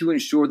need to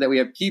ensure that we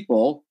have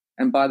people,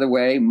 and by the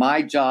way,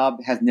 my job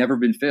has never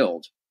been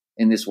filled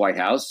in this White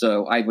House,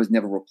 so I was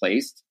never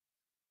replaced.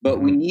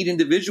 But we need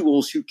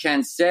individuals who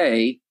can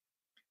say,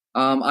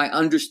 I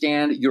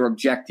understand your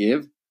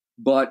objective,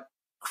 but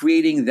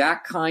creating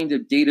that kind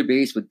of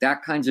database with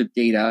that kinds of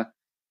data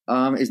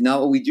is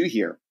not what we do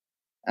here.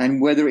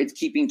 And whether it's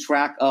keeping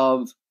track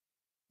of,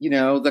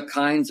 the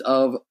kinds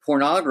of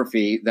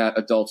pornography that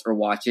adults are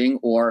watching,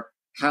 or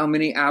how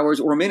many hours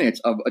or minutes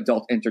of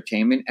adult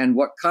entertainment and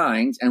what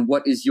kinds, and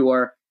what is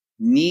your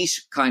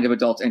niche kind of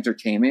adult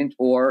entertainment,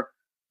 or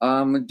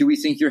do we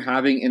think you're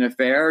having an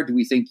affair? Do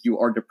we think you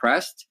are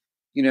depressed?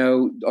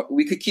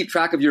 We could keep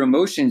track of your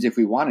emotions if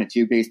we wanted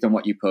to based on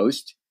what you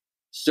post.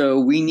 So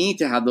we need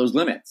to have those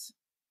limits.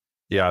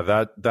 Yeah,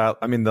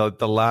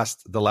 the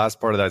last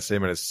part of that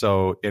statement is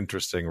so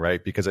interesting,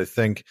 right? Because I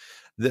think,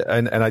 I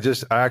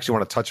actually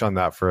want to touch on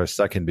that for a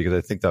second, because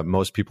I think that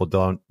most people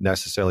don't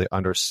necessarily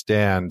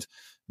understand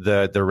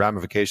the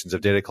ramifications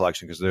of data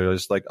collection, because they're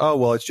just like, oh,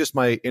 well, it's just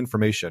my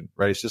information,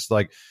 right? It's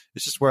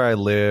just where I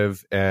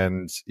live,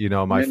 and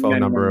my phone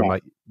number,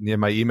 and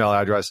my email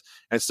address.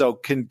 And so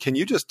can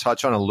you just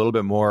touch on a little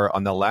bit more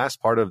on the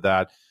last part of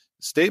that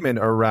statement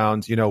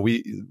around,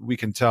 we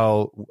can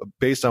tell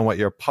based on what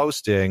you're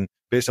posting,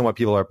 based on what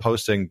people are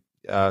posting,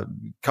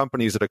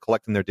 companies that are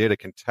collecting their data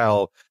can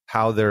tell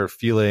how they're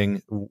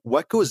feeling.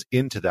 What goes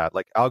into that,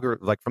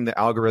 from the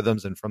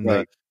algorithms and from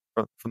Right.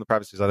 from the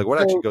privacy side,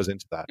 what actually goes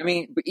into that? I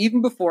mean, but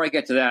even before I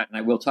get to that, and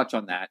I will touch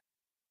on that,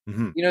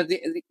 and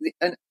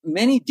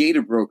many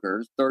data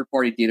brokers,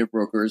 third-party data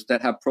brokers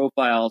that have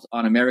profiles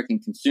on American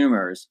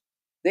consumers,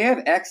 they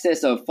have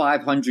excess of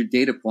 500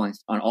 data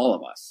points on all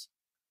of us.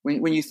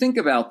 When you think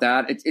about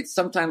that, it's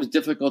sometimes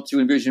difficult to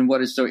envision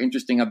what is so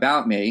interesting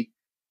about me,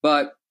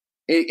 but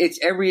it's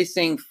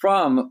everything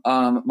from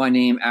my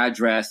name,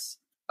 address,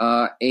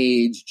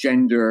 age,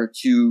 gender,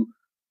 to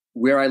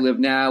where I live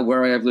now,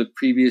 where I have lived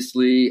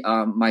previously,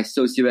 my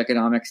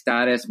socioeconomic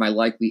status, my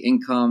likely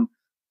income,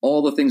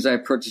 all the things I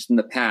purchased in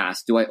the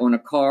past. Do I own a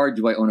car?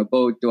 Do I own a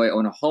boat? Do I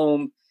own a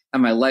home?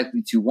 Am I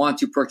likely to want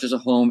to purchase a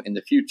home in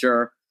the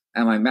future?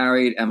 Am I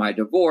married? Am I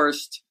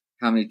divorced?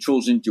 How many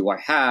children do I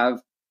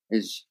have?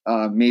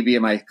 Maybe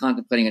am I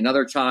contemplating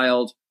another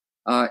child?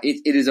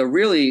 It is a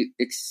really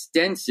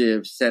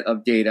extensive set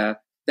of data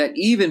that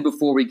even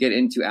before we get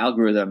into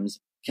algorithms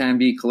can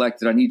be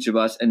collected on each of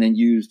us and then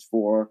used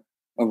for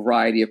a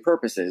variety of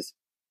purposes.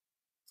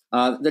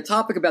 The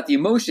topic about the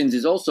emotions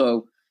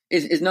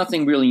is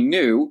nothing really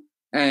new,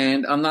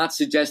 and I'm not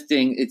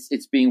suggesting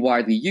it's being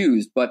widely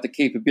used, but the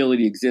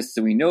capability exists,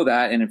 and we know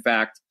that. And in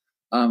fact,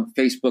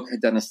 Facebook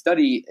had done a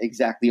study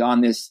exactly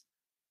on this.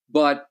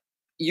 But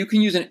you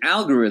can use an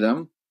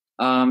algorithm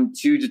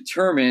to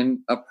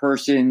determine a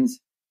person's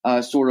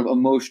sort of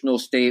emotional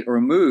state or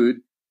mood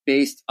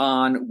based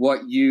on what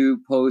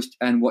you post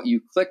and what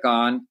you click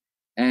on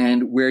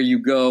and where you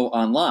go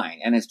online.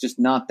 And it's just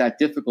not that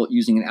difficult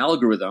using an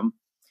algorithm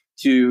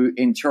to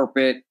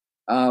interpret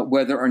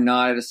whether or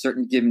not at a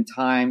certain given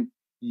time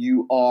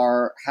you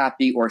are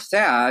happy or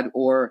sad,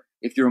 or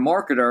if you're a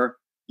marketer,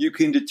 you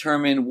can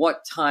determine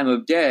what time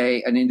of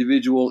day an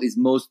individual is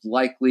most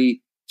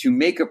likely to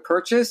make a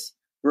purchase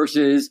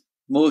versus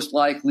most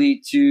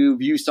likely to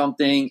view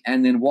something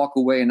and then walk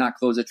away and not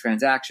close a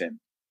transaction.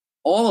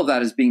 All of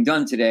that is being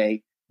done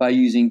today by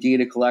using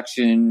data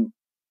collection,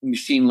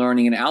 machine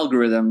learning, and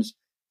algorithms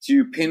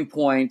to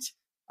pinpoint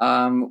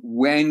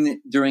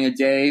when during a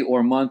day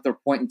or month or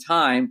point in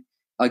time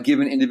a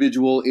given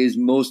individual is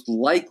most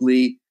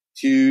likely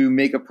to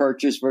make a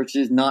purchase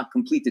versus not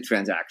complete the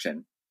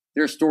transaction.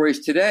 There are stories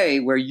today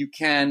where you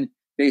can,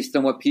 based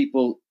on what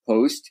people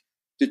post,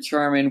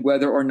 determine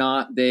whether or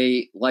not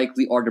they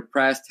likely are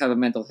depressed, have a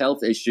mental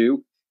health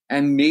issue,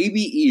 and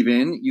maybe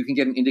even you can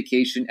get an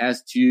indication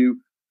as to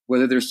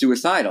whether they're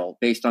suicidal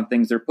based on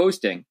things they're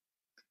posting,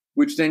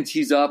 which then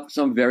tees up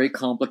some very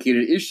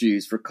complicated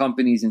issues for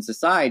companies and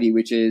society,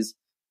 which is,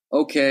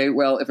 okay,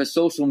 well, if a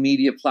social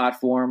media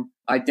platform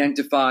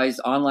identifies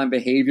online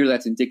behavior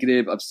that's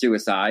indicative of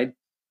suicide,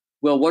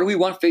 well, what do we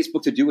want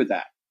Facebook to do with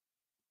that?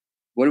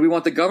 What do we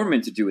want the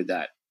government to do with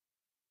that?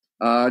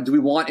 Do we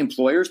want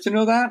employers to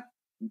know that?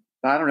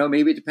 I don't know.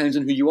 Maybe it depends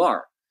on who you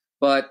are.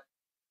 But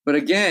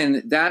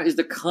again, that is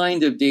the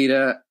kind of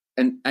data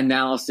and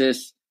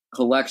analysis,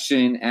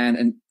 collection,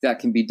 and that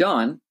can be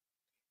done.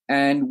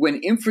 And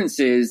when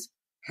inferences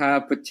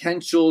have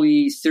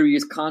potentially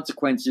serious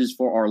consequences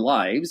for our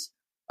lives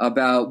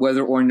about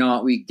whether or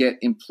not we get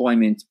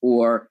employment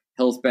or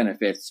health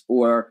benefits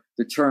or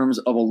the terms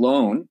of a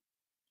loan,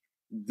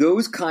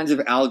 those kinds of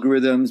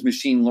algorithms,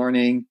 machine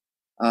learning,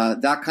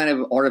 that kind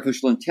of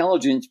artificial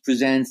intelligence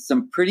presents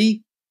some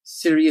pretty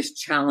serious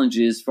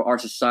challenges for our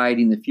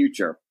society in the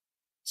future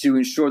to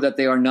ensure that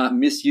they are not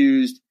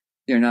misused,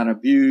 they're not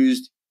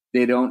abused,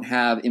 they don't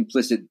have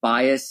implicit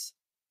bias,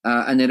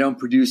 and they don't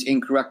produce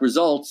incorrect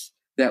results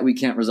that we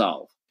can't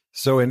resolve.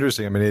 So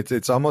interesting. I mean,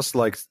 it's almost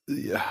like,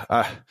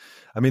 I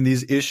mean,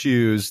 these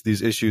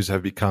issues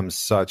have become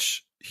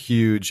such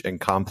huge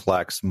and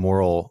complex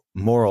moral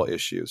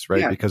issues,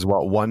 right? Yeah. Because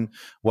what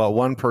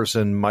one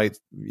person might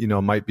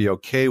be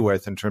okay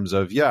with in terms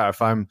of,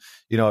 if I'm,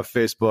 if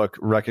Facebook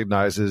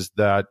recognizes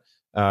that,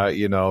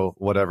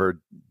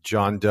 whatever,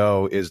 John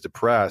Doe is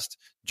depressed,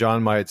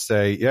 John might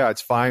say, yeah,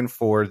 it's fine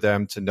for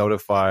them to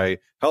notify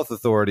health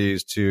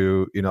authorities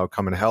to,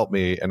 come and help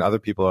me. And other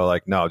people are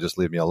like, no, just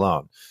leave me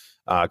alone.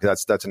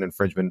 That's an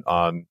infringement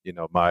on,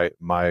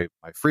 my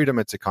freedom.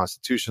 It's a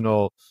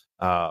constitutional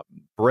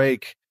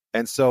break.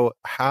 And so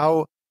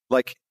how,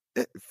 like,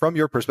 from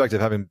your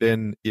perspective, having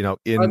been, in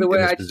By the way,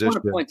 in this I position, just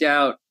want to point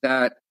out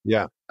that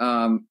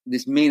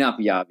this may not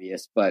be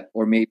obvious,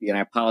 or maybe, and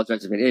I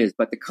apologize if it is,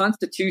 but the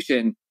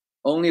Constitution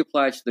only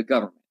applies to the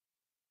government.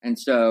 And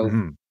so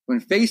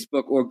when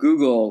Facebook or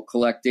Google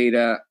collect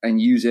data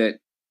and use it,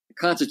 the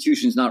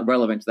Constitution is not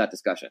relevant to that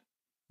discussion.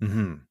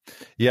 Mm-hmm.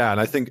 Yeah, and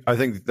I think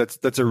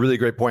that's a really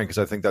great point, because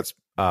I think that's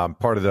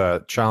part of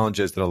the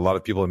challenges that a lot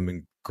of people have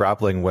been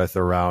grappling with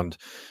around,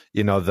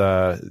 the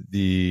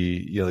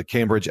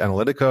Cambridge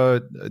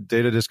Analytica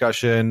data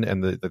discussion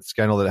and the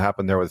scandal that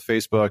happened there with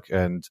Facebook,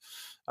 and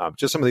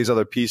just some of these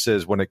other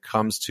pieces when it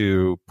comes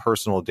to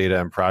personal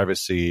data and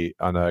privacy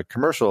on a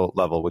commercial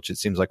level, which it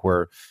seems like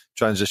we're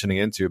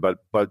transitioning into. But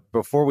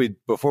before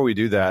we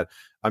do that,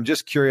 I'm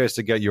just curious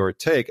to get your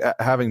take,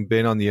 having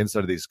been on the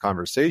inside of these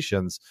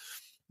conversations.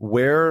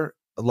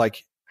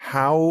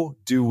 How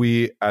do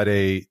we at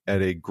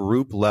a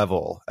group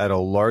level, at a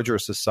larger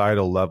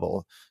societal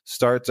level,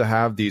 start to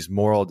have these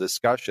moral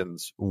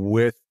discussions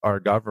with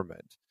our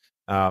government?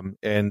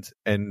 And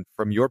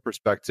from your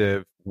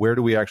perspective, where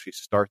do we actually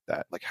start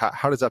that? Like,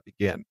 how does that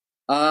begin?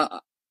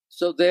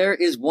 So there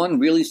is one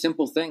really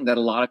simple thing that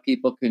a lot of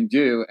people can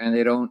do, and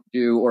they don't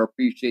do or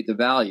appreciate the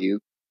value,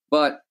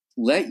 but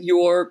let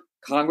your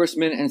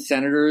congressmen and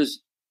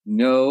senators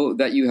know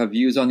that you have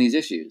views on these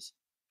issues.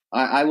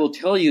 I will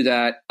tell you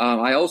that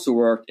I also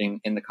worked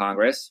in the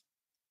Congress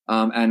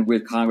and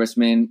with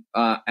congressmen,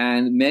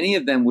 and many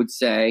of them would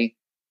say,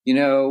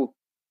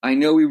 I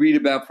know we read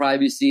about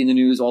privacy in the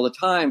news all the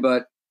time,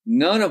 but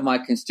none of my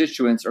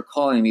constituents are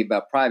calling me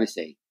about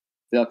privacy.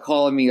 They'll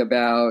call me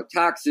about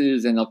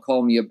taxes, and they'll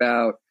call me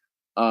about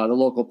the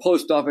local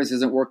post office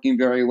isn't working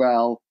very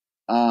well.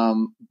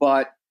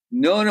 But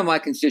none of my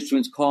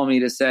constituents call me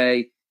to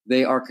say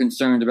they are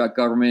concerned about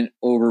government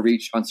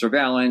overreach on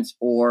surveillance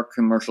or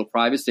commercial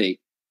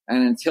privacy.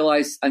 And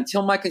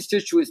until my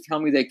constituents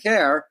tell me they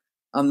care,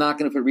 I'm not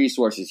going to put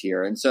resources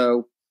here. And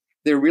so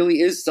there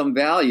really is some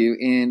value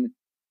in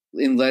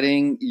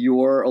letting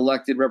your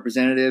elected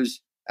representatives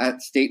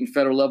at state and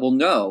federal level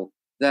know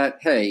that,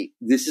 hey,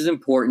 this is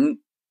important,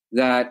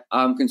 that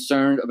I'm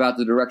concerned about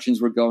the directions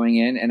we're going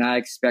in, and I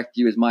expect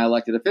you as my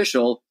elected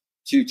official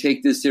to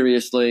take this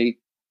seriously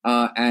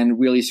and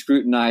really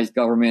scrutinize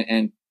government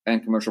and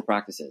commercial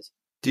practices.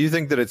 Do you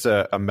think that it's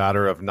a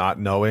matter of not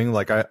knowing?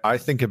 Like I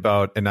think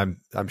about, and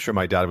I'm sure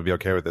my dad would be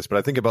okay with this, but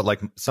I think about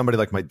like somebody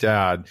like my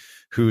dad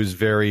who's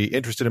very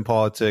interested in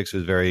politics,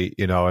 who's very,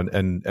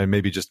 and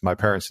maybe just my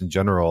parents in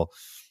general,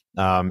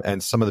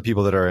 and some of the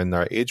people that are in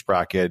their age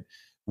bracket.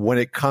 When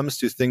it comes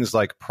to things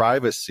like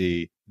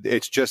privacy, they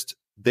just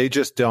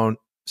don't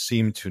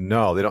seem to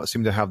know. They don't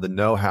seem to have the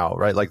know-how,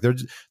 right? Like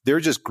they're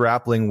just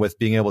grappling with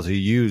being able to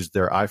use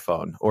their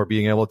iPhone or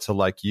being able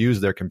to use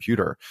their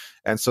computer.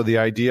 And so the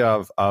idea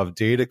of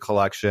data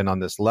collection on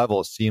this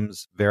level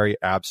seems very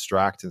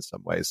abstract in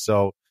some ways.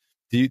 So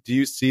do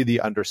you see the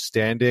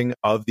understanding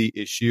of the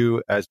issue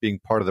as being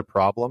part of the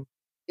problem?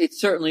 It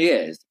certainly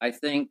is. I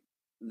think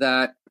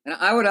that, and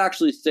I would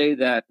actually say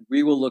that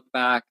we will look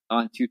back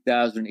on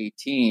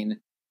 2018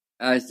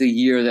 as the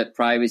year that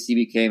privacy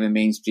became a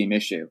mainstream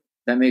issue.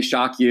 That may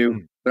shock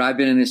you, but I've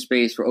been in this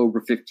space for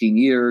over 15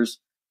 years.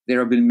 There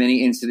have been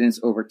many incidents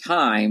over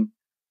time,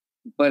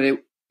 but it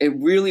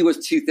really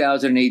was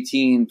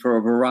 2018 for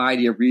a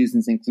variety of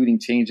reasons, including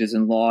changes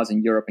in laws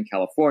in Europe and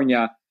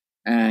California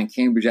and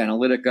Cambridge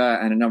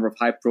Analytica and a number of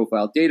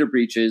high-profile data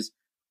breaches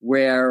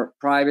where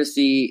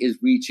privacy is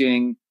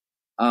reaching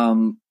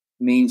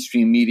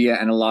mainstream media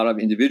and a lot of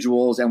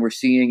individuals, and we're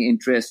seeing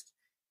interest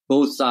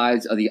both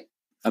sides of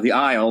the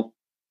aisle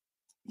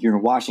here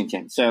in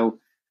Washington. So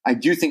I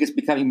do think it's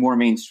becoming more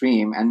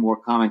mainstream and more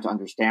common to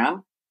understand.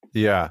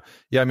 Yeah.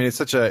 Yeah. I mean, it's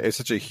such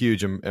a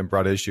huge and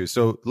broad issue.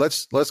 So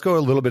let's go a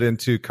little bit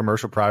into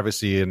commercial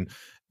privacy and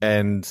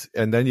then,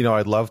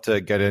 I'd love to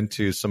get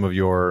into some of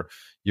your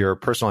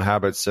personal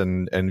habits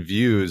and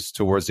views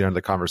towards the end of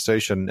the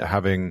conversation,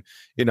 having,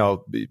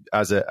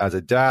 as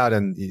a dad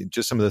and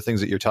just some of the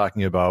things that you're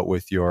talking about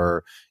with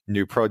your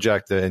new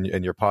project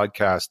and your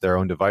podcast, Their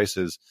Own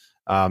Devices.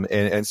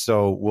 And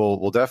so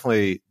we'll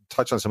definitely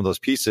touch on some of those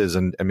pieces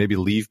and maybe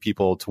leave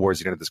people towards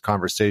the end of this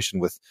conversation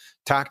with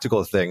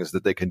tactical things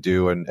that they can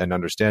do and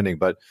understanding.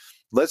 But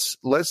let's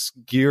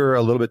gear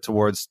a little bit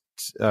towards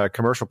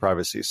commercial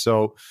privacy.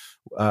 So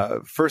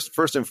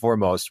first and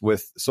foremost,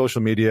 with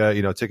social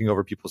media, taking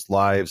over people's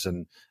lives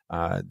and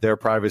their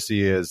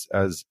privacy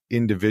as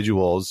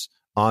individuals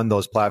on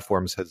those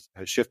platforms has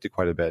shifted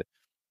quite a bit.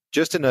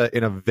 Just in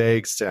a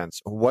vague sense,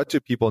 what do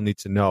people need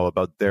to know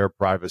about their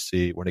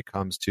privacy when it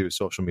comes to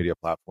social media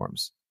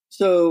platforms?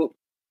 So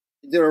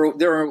there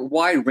are a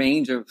wide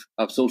range of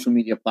social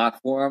media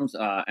platforms,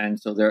 and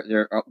so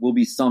will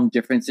be some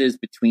differences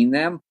between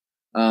them,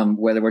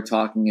 whether we're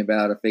talking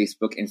about a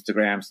Facebook,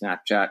 Instagram,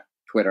 Snapchat,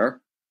 Twitter.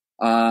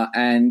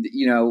 And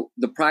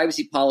the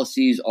privacy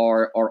policies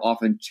are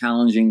often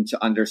challenging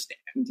to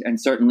understand and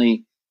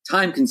certainly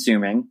time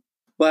consuming.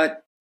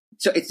 But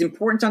so it's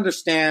important to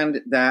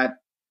understand that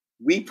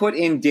we put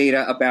in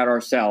data about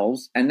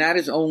ourselves, and that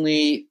is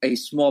only a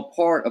small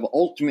part of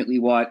ultimately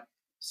what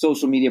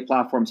social media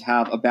platforms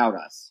have about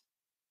us.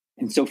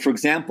 And so, for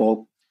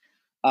example,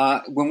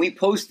 when we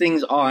post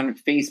things on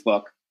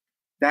Facebook,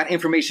 that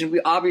information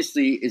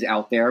obviously is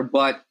out there,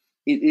 but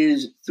it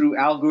is through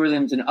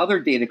algorithms and other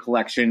data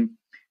collection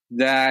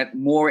that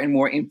more and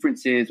more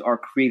inferences are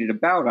created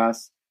about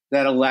us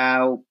that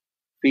allow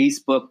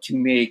Facebook to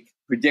make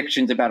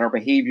predictions about our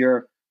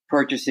behavior,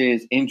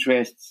 purchases,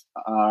 interests,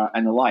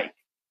 and the like.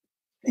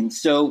 And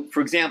so,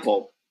 for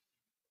example,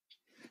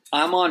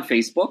 I'm on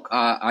Facebook.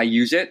 I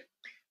use it,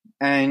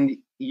 and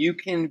you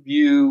can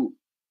view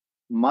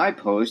my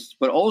posts,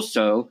 but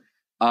also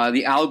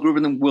the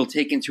algorithm will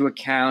take into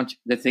account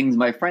the things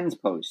my friends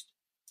post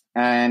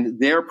and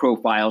their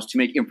profiles to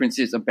make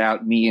inferences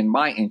about me and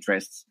my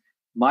interests,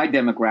 my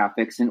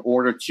demographics, in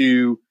order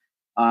to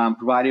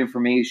provide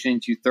information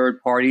to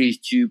third parties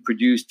to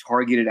produce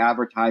targeted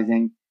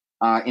advertising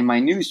in my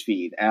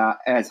newsfeed,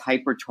 as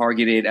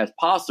hyper-targeted as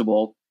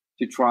possible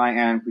to try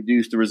and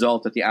produce the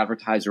result that the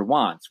advertiser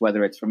wants,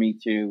 whether it's for me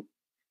to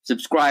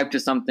subscribe to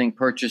something,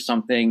 purchase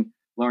something,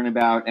 learn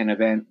about an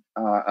event,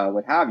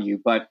 what have you.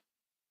 But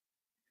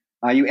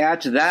you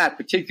add to that,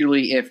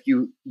 particularly if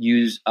you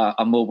use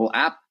a mobile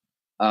app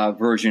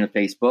version of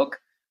Facebook,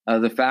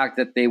 the fact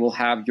that they will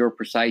have your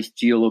precise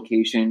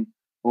geolocation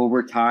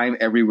over time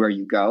everywhere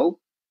you go.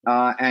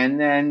 And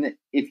then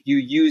if you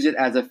use it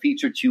as a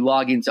feature to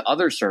log into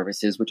other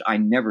services, which I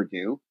never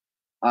do,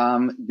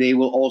 they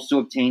will also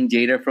obtain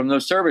data from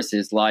those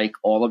services, like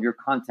all of your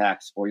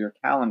contacts or your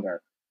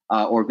calendar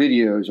or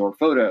videos or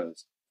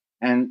photos.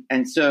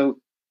 And so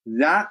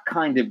that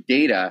kind of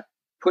data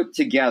put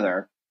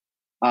together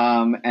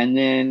and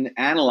then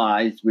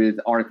analyzed with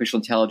artificial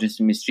intelligence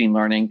and machine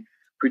learning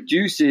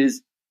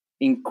produces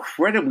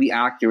incredibly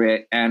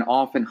accurate and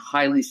often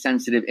highly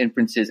sensitive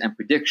inferences and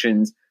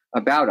predictions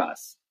about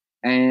us.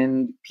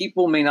 And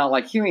people may not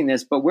like hearing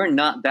this, but we're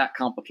not that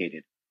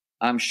complicated.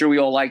 I'm sure we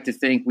all like to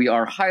think we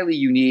are highly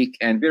unique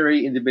and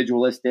very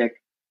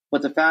individualistic.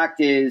 But the fact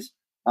is,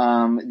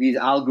 these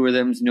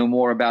algorithms know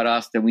more about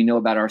us than we know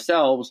about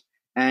ourselves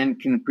and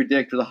can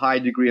predict with a high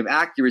degree of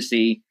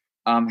accuracy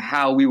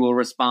how we will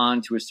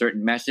respond to a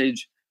certain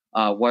message,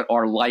 what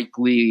our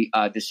likely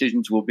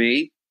decisions will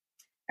be.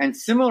 And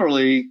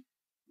similarly,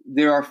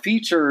 there are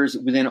features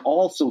within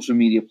all social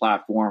media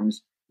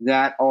platforms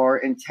that are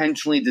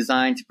intentionally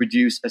designed to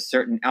produce a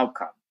certain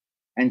outcome.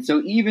 And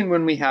so even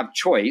when we have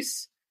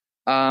choice,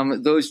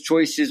 those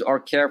choices are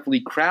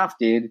carefully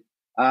crafted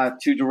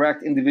to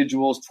direct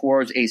individuals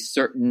towards a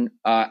certain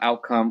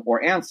outcome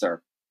or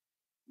answer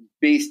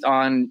based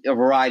on a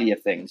variety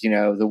of things.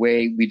 The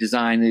way we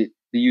design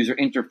the user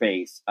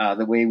interface,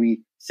 the way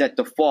we set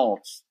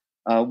defaults,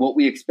 what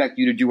we expect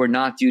you to do or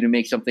not do to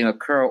make something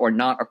occur or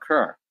not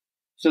occur.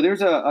 So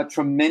there's a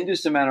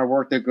tremendous amount of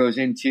work that goes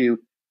into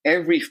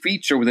every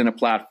feature within a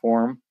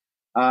platform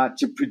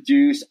to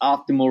produce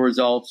optimal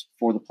results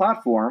for the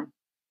platform.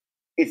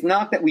 It's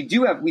not that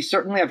we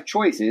certainly have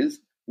choices,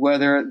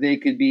 whether they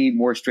could be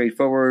more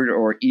straightforward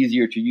or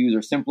easier to use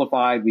or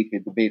simplified. We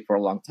could debate for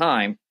a long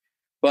time.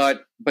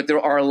 But there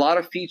are a lot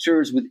of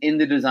features within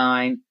the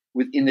design,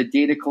 within the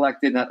data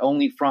collected, not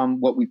only from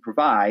what we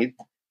provide,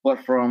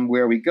 but from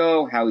where we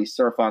go, how we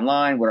surf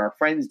online, what our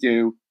friends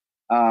do,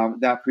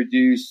 that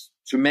produce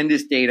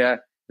tremendous data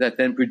that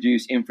then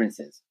produce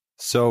inferences.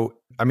 So,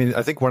 I mean,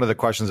 I think one of the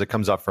questions that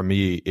comes up for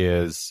me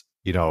is,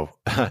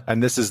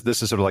 and this is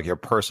sort of like your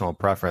personal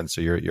preference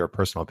or your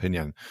personal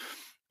opinion,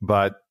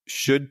 but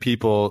should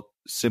people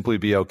simply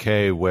be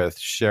okay with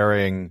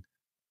sharing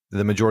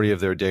the majority of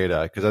their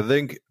data? Because I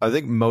think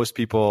most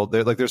people,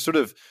 there's sort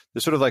of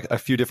like a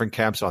few different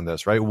camps on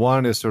this, right?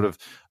 One is sort of,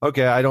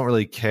 okay, I don't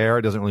really care.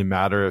 It doesn't really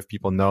matter if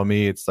people know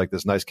me. It's like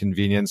this nice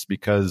convenience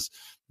because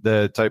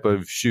the type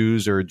of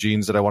shoes or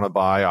jeans that I want to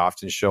buy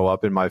often show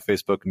up in my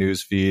Facebook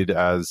news feed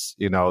as,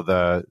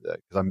 because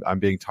I'm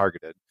being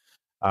targeted.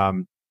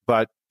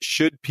 But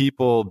should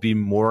people be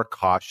more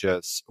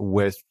cautious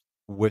with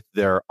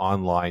their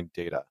online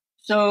data?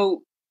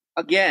 So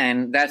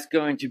again, that's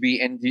going to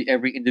be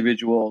every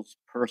individual's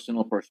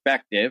personal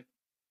perspective.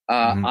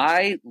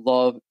 I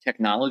love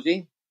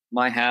technology.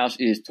 My house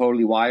is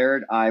totally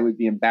wired. I would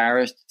be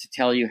embarrassed to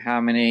tell you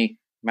how many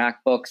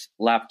MacBooks,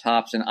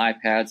 laptops, and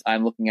iPads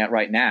I'm looking at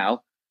right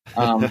now.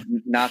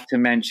 Not to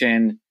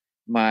mention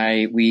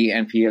my Wii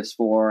and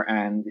PS4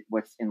 and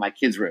what's in my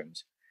kids'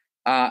 rooms.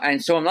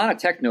 And so I'm not a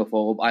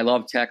technophobe. I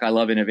love tech. I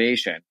love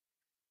innovation.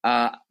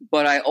 But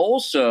I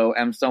also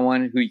am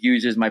someone who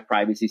uses my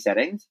privacy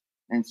settings.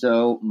 And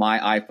so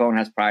my iPhone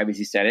has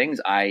privacy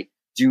settings. I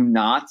do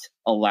not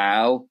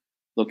allow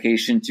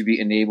location to be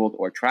enabled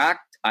or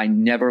tracked. I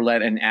never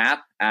let an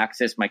app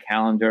access my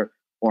calendar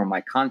or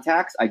my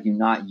contacts. I do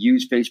not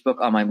use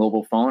Facebook on my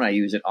mobile phone. I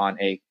use it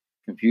on a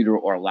computer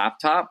or a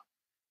laptop.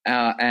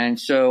 And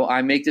so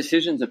I make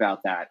decisions about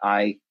that.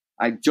 I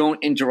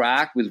don't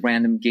interact with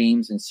random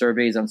games and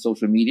surveys on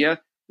social media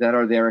that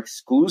are there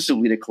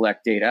exclusively to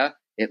collect data.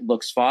 It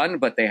looks fun,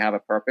 but they have a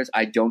purpose.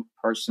 I don't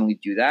personally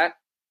do that.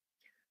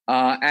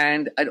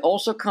 And it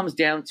also comes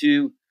down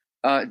to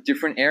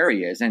different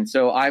areas. And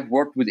so I've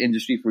worked with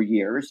industry for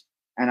years,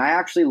 and I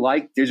actually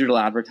like digital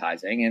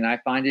advertising, and I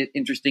find it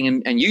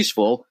interesting and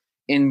useful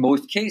in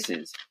most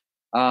cases.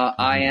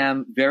 I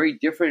am very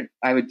different.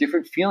 I have a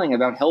different feeling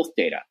about health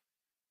data.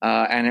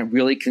 And it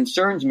really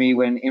concerns me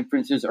when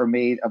inferences are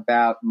made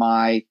about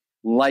my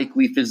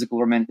likely physical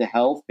or mental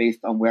health based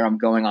on where I'm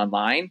going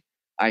online.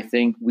 I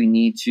think we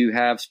need to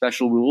have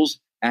special rules,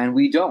 and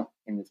we don't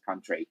in this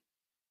country.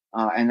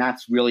 And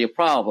that's really a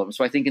problem.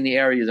 So I think in the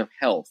areas of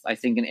health, I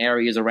think in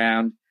areas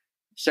around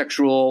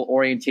sexual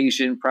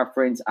orientation,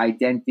 preference,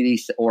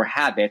 identity, or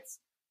habits,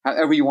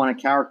 however you want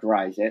to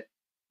characterize it,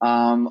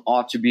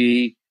 ought to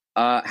be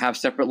have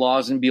separate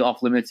laws and be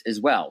off limits as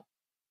well.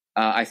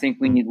 I think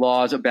we need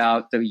laws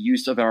about the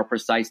use of our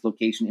precise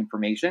location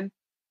information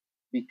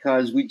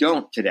because we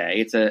don't today.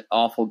 It's an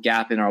awful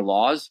gap in our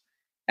laws.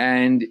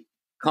 And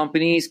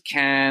companies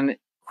can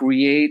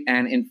create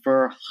and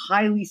infer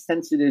highly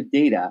sensitive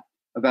data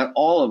about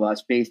all of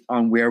us based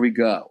on where we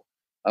go,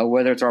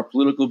 whether it's our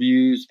political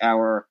views,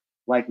 our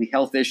likely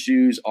health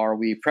issues, are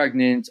we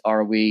pregnant,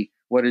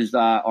 what is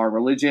our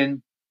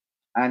religion?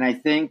 And I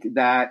think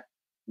that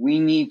we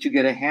need to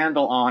get a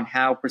handle on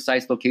how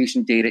precise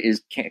location data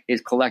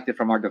is collected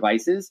from our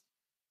devices,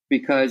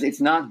 because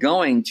it's not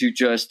going to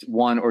just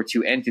one or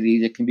two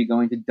entities. It can be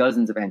going to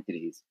dozens of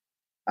entities.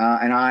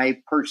 And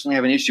I personally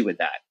have an issue with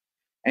that.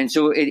 And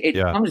so it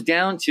comes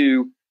down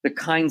to the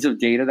kinds of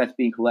data that's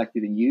being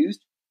collected and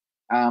used.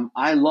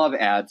 I love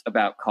ads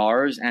about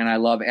cars, and I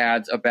love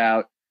ads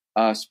about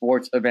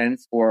sports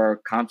events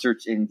or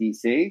concerts in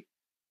DC.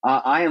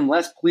 I am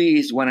less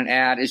pleased when an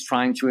ad is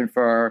trying to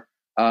infer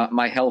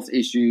my health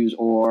issues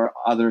or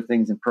other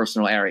things in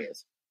personal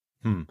areas.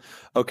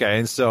 Okay.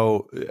 And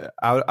so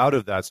out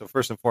of that, so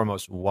first and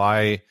foremost,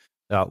 why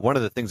one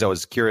of the things that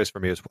was curious for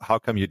me is how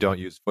come you don't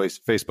use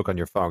Facebook on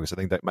your phone? Because I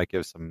think that might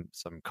give some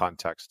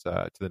context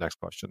to the next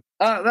question.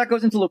 That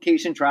goes into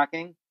location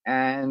tracking,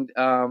 and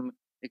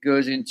it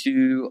goes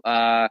into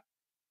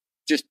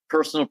just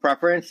personal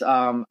preference.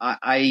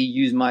 I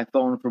use my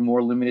phone for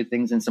more limited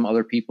things than some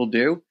other people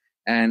do,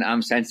 and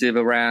I'm sensitive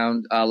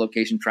around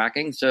location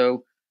tracking.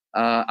 So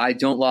I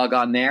don't log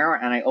on there,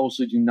 and I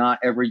also do not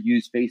ever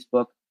use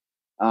Facebook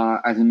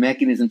as a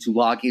mechanism to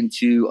log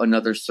into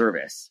another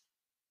service.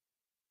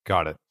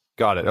 Got it.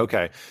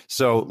 Okay.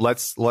 So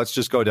let's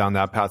just go down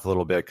that path a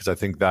little bit, because I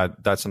think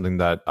that's something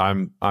that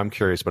I'm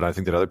curious about. I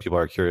think that other people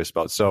are curious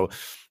about. So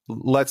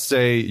let's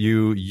say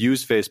you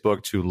use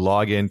Facebook to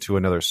log into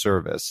another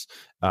service,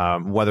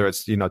 whether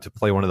it's, to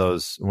play one of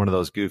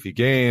those goofy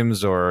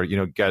games, or,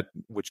 get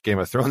which Game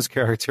of Thrones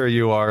character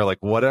you are, like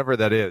whatever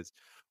that is.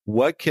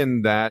 What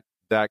can that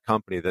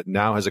company that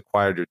now has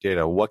acquired your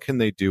data, what can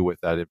they do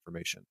with that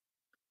information?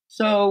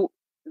 So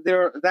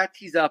that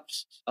tees up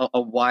a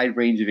wide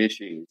range of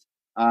issues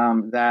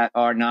that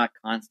are not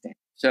constant.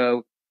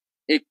 So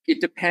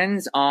it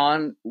depends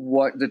on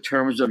what the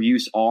terms of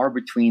use are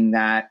between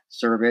that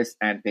service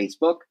and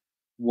Facebook,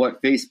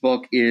 what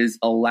Facebook is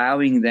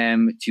allowing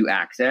them to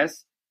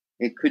access.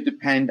 It could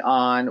depend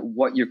on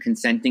what you're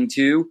consenting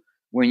to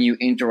when you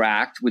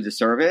interact with the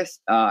service.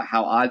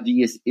 How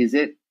obvious is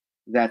it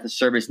that the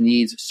service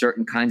needs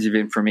certain kinds of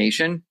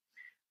information?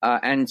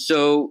 And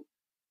so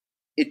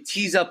it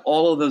tees up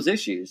all of those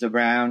issues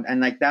around,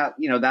 and like that,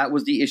 that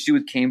was the issue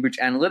with Cambridge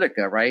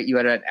Analytica, right? You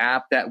had an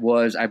app that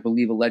was, I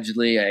believe,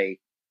 allegedly a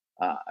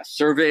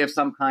survey of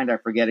some kind. I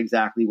forget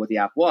exactly what the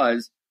app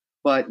was,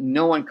 but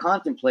no one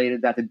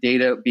contemplated that the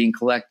data being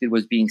collected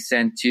was being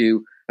sent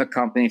to a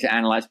company to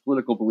analyze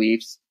political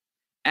beliefs.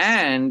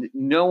 And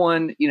no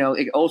one,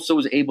 it also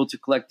was able to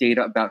collect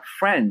data about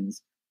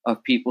friends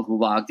of people who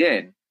logged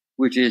in,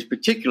 which is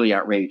particularly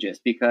outrageous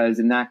because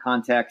in that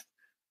context,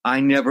 I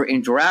never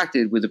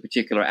interacted with a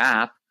particular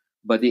app,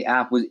 but the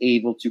app was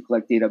able to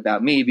collect data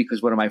about me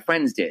because one of my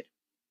friends did.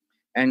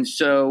 And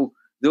so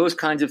those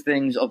kinds of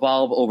things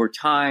evolve over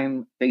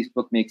time.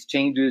 Facebook makes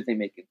changes, they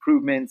make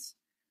improvements.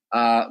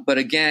 But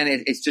again,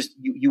 it's just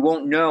you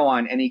won't know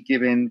on any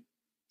given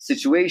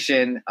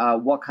situation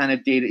what kind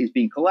of data is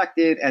being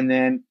collected, and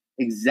then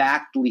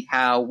exactly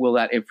how will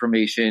that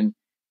information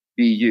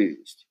be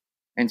used.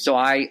 And so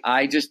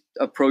I just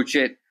approach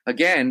it,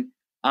 again,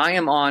 I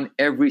am on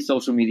every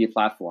social media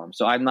platform.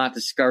 So I'm not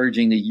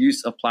discouraging the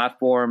use of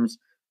platforms.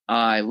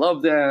 I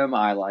love them.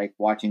 I like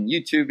watching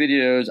YouTube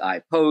videos.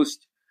 I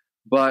post.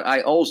 But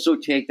I also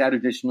take that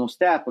additional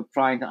step of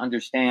trying to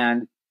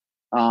understand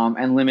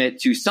and limit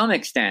to some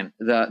extent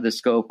the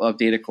scope of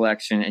data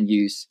collection and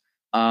use,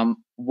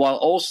 while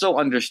also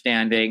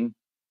understanding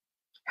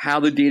how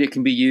the data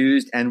can be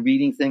used and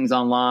reading things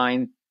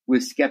online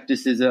with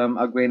skepticism,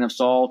 a grain of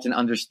salt, and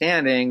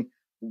understanding,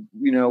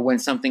 when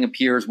something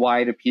appears, why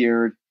it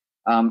appeared,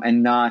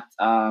 and not,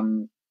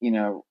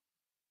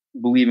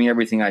 believing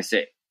everything I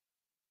say.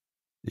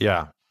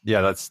 Yeah.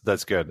 Yeah,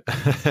 that's good.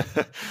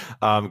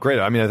 Great.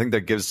 I mean, I think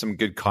that gives some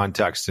good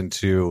context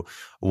into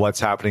what's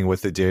happening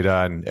with the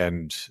data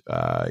and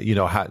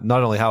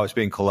not only how it's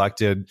being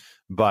collected,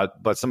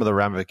 but some of the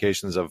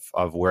ramifications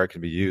of where it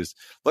can be used.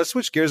 Let's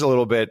switch gears a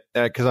little bit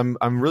because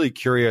I'm really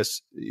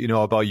curious,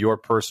 about your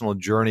personal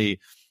journey,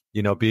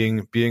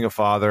 being a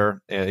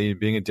father,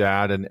 being a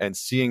dad, and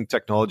seeing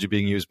technology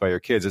being used by your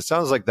kids. It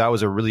sounds like that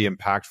was a really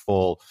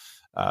impactful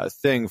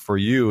thing for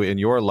you in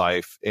your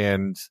life.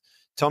 And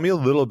tell me a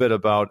little bit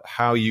about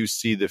how you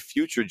see the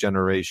future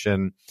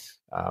generation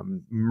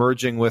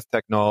merging with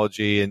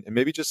technology, and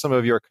maybe just some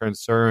of your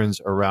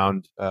concerns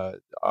around,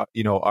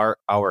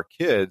 our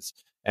kids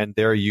and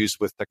their use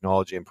with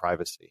technology and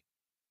privacy.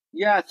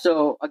 Yeah.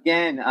 So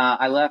again,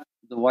 I left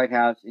the White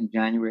House in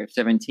January of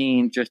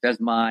 17, just as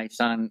my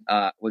son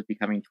was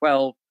becoming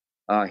 12.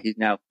 He's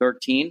now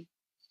 13.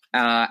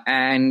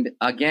 And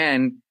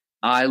again,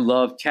 I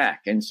love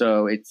tech. And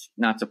so it's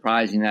not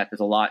surprising that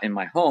there's a lot in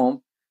my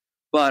home.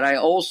 But I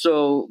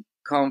also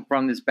come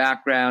from this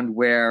background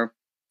where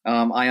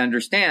I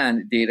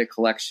understand data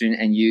collection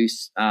and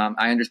use.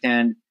 I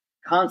understand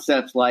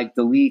concepts like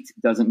delete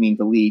doesn't mean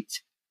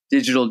delete.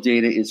 Digital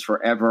data is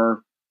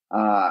forever.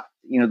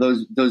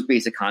 Those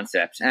basic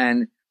concepts.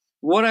 And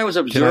what I was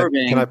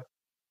observing.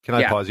 Can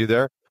I pause you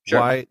there? Sure.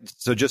 Why?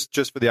 So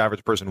just for the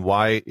average person,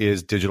 why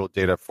is digital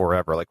data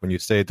forever? Like when you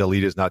say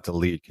delete is not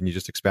delete, can you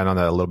just expand on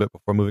that a little bit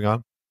before moving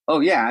on? Oh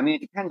yeah, I mean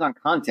it depends on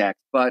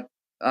context, but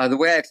the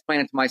way I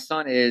explain it to my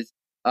son is,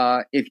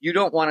 if you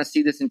don't want to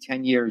see this in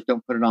 10 years,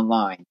 don't put it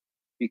online,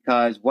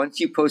 because once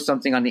you post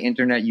something on the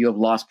internet, you have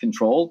lost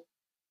control,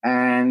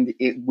 and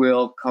it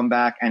will come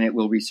back and it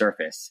will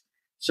resurface.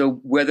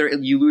 So whether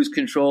you lose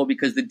control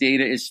because the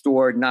data is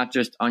stored not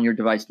just on your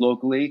device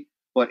locally,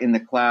 but in the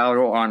cloud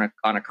or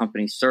on a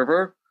company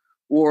server,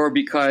 or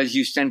because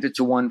you sent it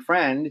to one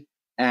friend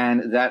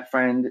and that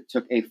friend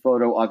took a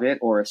photo of it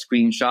or a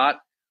screenshot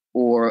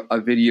or a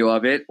video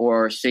of it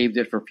or saved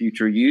it for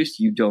future use,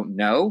 you don't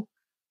know.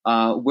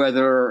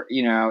 Whether,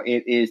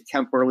 it is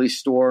temporarily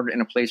stored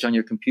in a place on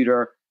your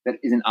computer that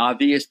isn't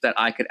obvious that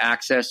I could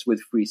access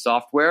with free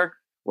software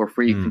or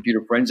free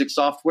computer forensic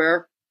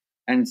software.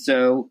 And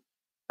so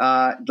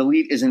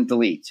delete isn't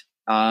delete.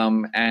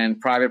 And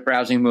private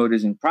browsing mode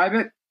isn't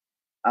private.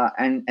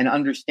 And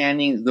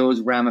understanding those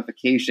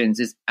ramifications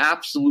is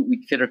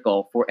absolutely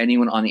critical for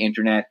anyone on the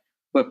internet,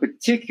 but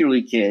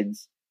particularly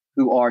kids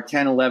who are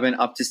 10, 11,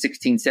 up to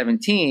 16,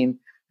 17,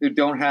 who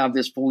don't have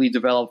this fully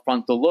developed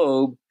frontal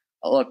lobe.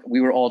 Look, we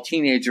were all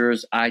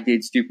teenagers. I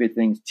did stupid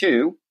things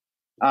too.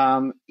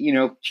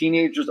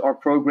 Teenagers are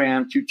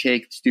programmed to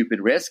take stupid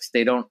risks.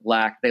 They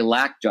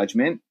lack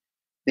judgment.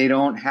 They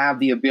don't have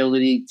the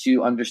ability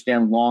to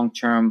understand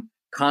long-term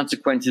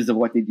consequences of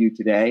what they do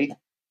today.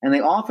 And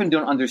they often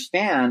don't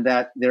understand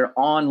that their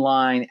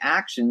online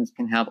actions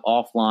can have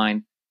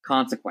offline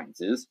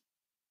consequences.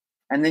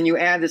 And then you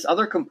add this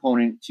other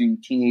component to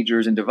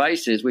teenagers and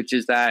devices, which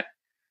is that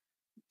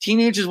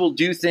teenagers will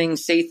do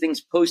things, say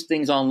things, post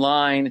things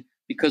online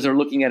because they're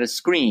looking at a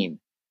screen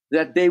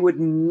that they would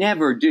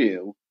never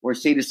do or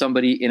say to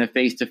somebody in a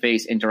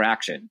face-to-face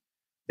interaction.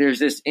 There's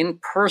this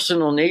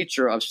impersonal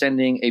nature of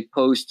sending a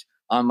post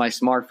on my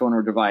smartphone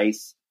or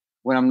device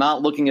when I'm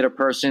not looking at a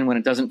person, when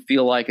it doesn't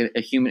feel like a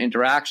human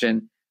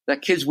interaction,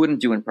 that kids wouldn't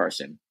do in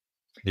person.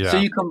 Yeah. So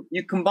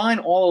you combine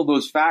all of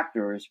those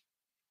factors,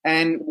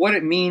 and what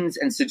it means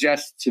and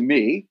suggests to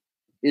me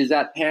is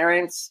that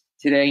parents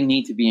today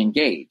need to be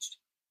engaged.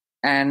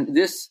 And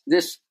this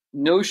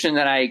notion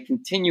that I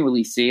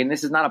continually see, and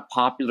this is not a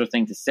popular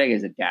thing to say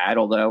as a dad,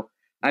 although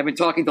I've been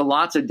talking to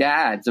lots of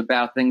dads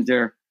about things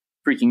they're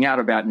freaking out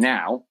about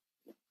now.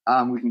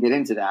 We can get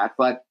into that.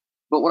 But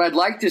what I'd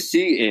like to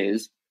see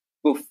is,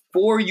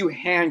 before you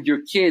hand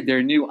your kid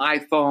their new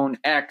iPhone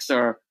X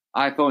or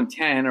iPhone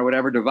 10 or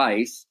whatever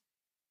device,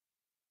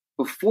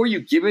 before you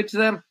give it to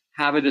them,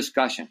 have a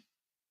discussion.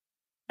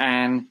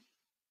 And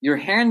you're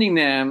handing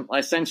them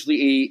essentially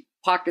a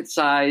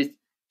pocket-sized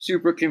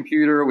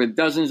supercomputer with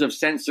dozens of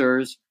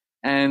sensors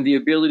and the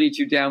ability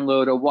to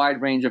download a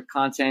wide range of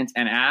content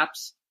and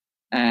apps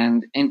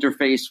and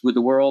interface with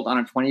the world on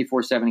a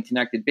 24/7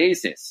 connected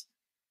basis.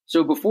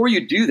 So before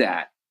you do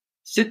that,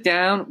 sit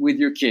down with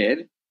your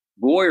kid,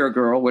 boy or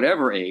girl,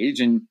 whatever age,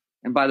 and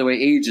by the way,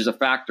 age is a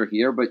factor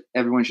here, but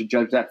everyone should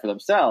judge that for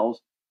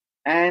themselves,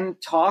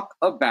 and talk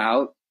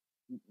about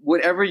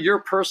whatever your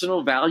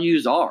personal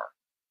values are.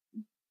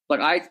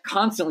 Like I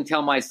constantly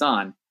tell my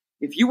son,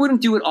 if you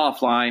wouldn't do it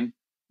offline,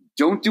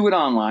 don't do it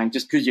online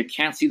just because you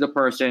can't see the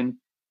person.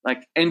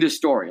 Like, end of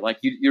story. Like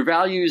your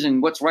values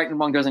and what's right and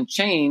wrong doesn't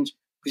change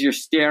because you're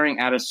staring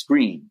at a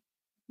screen.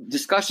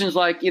 Discussions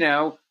like,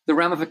 the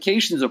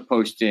ramifications of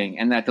posting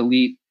and that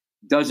delete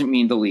doesn't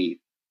mean delete.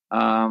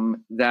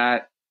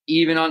 That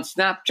even on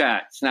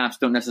Snapchat, snaps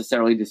don't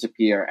necessarily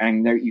disappear,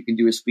 and there you can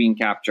do a screen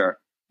capture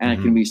and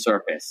it can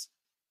resurface.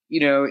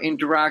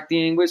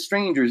 Interacting with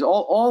strangers,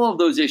 all of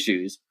those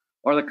issues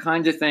are the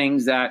kinds of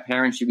things that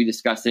parents should be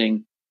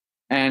discussing,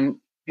 and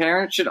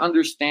parents should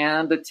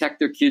understand the tech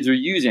their kids are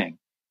using.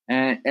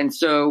 And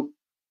so,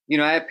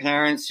 I have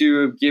parents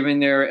who have given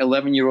their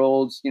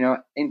 11-year-olds,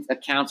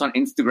 accounts on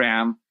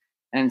Instagram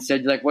and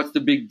said, like, what's the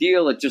big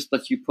deal? It just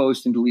lets you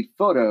post and delete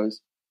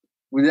photos,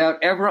 without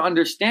ever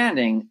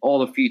understanding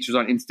all the features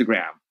on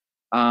Instagram,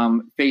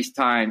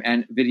 FaceTime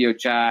and video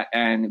chat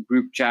and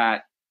group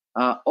chat.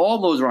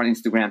 All those are on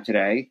Instagram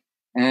today,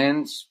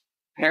 and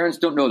parents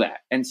don't know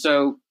that. And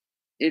so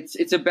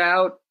it's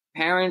about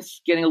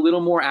parents getting a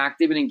little more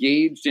active and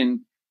engaged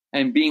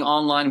and being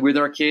online with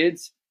our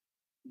kids,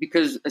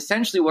 because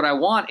essentially what I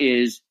want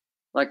is,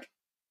 like,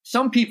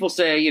 some people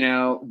say,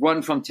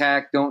 run from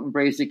tech, don't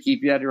embrace it,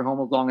 keep you out of your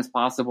home as long as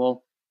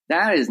possible.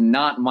 That is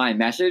not my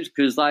message,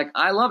 because, like,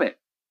 I love it.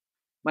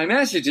 My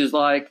message is,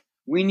 like,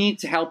 we need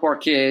to help our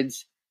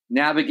kids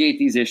navigate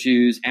these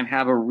issues and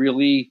have a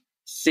really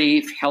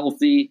safe,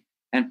 healthy,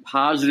 and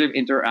positive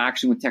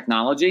interaction with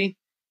technology.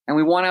 And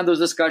we want to have those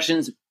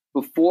discussions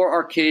before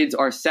our kids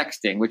are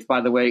sexting, which, by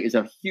the way, is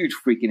a huge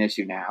freaking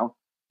issue now.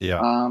 Yeah.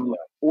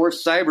 Or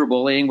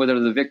cyberbullying, whether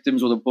they're the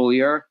victims or the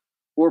bullier,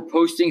 or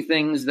posting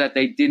things that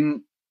they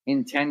didn't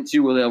intend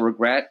to or they'll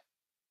regret.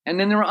 And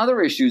then there are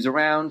other issues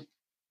around,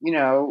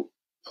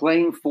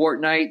 playing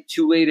Fortnite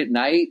too late at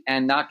night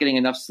and not getting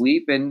enough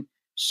sleep and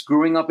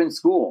screwing up in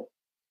school.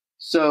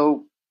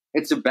 So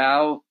it's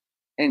about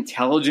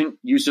intelligent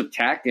use of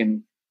tech,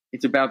 and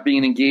it's about being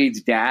an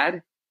engaged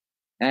dad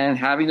and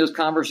having those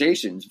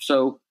conversations.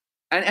 So,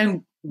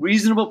 and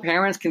reasonable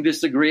parents can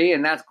disagree,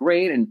 and that's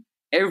great. And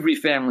every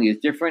family is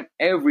different.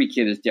 Every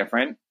kid is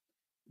different.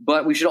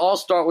 But we should all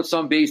start with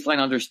some baseline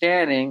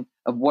understanding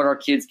of what our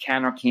kids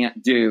can or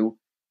can't do,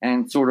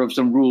 and sort of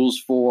some rules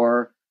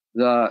for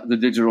the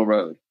digital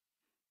road.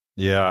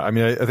 Yeah, I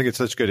mean, I think it's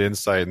such good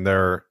insight, and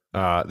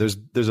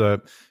there's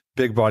a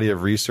big body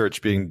of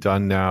research being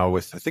done now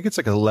with, I think it's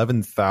like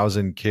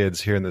 11,000 kids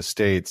here in the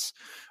States,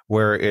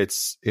 where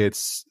it's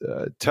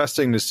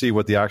testing to see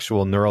what the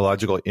actual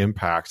neurological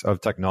impact of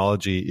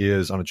technology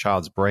is on a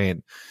child's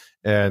brain.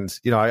 And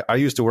I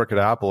used to work at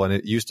Apple, and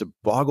it used to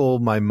boggle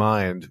my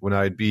mind when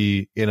I'd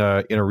be in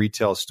a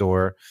retail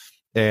store,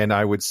 and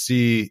I would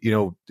see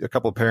a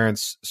couple of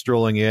parents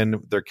strolling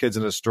in, their kids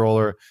in a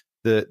stroller.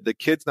 The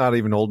kid's not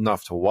even old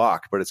enough to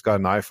walk, but it's got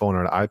an iPhone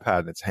or an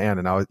iPad in its hand,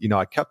 and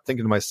I kept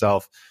thinking to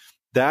myself,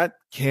 that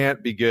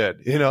can't be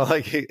good.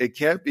 It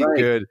can't be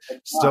good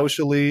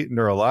socially,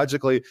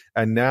 neurologically.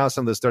 And now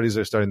some of the studies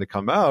are starting to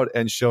come out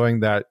and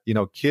showing that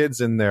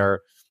kids in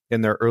their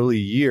early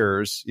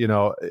years,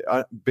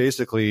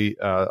 basically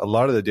a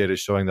lot of the data is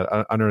showing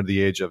that under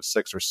the age of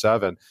 6 or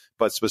 7,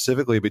 but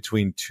specifically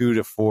between 2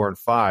 to 4 and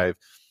 5,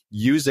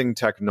 using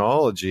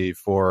technology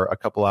for a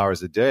couple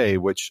hours a day,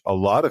 which a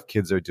lot of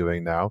kids are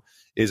doing now,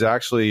 is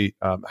actually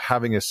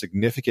having a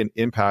significant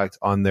impact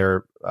on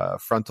their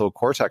frontal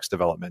cortex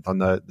development, on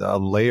the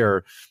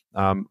layer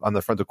on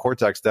the frontal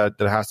cortex that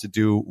has to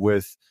do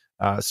with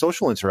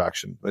social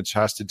interaction, which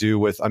has to do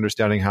with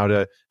understanding how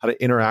to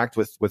interact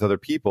with other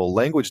people,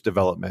 language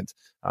development,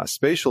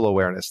 spatial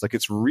awareness. Like,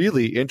 it's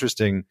really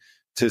interesting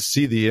to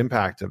see the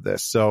impact of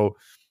this. So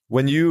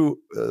when you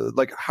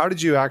how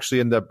did you actually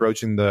end up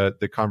broaching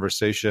the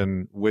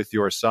conversation with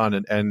your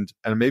son, and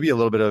maybe a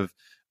little bit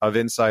of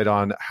insight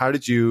on how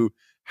did you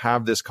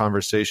have this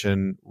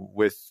conversation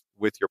with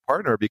your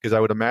partner? Because I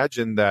would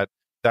imagine that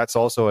that's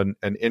also an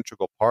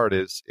integral part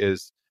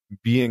is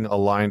being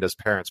aligned as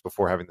parents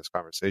before having this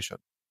conversation.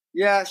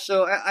 Yeah.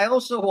 So I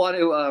also want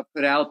to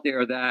put out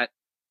there that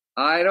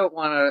I don't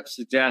want to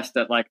suggest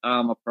that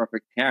I'm a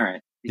perfect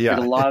parent,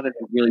 because a lot of it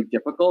is really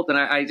difficult. And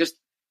I just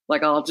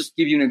I'll just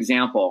give you an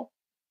example.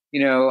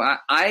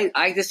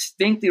 I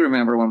distinctly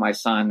remember when my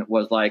son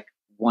was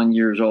 1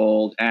 year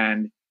old,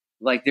 and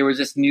there was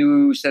this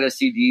new set of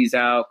CDs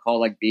out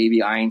called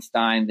Baby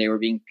Einstein. They were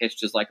being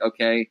pitched as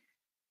okay,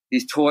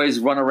 these toys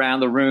run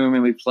around the room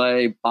and we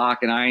play Bach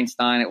and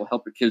Einstein. It will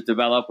help your kids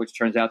develop, which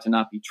turns out to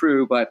not be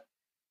true. But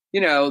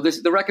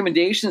the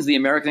recommendations of the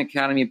American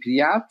Academy of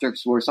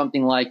Pediatrics were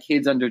something like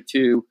kids under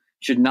 2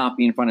 should not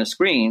be in front of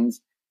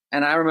screens.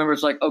 And I remember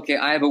it's like, okay,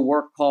 I have a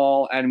work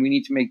call and we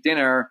need to make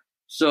dinner.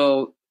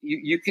 So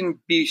you can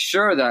be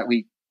sure that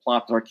we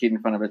plopped our kid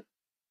in front of a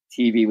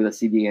TV with a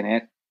CD in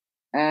it,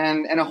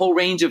 and a whole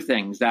range of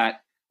things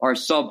that are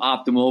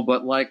suboptimal,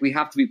 but like we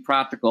have to be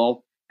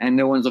practical and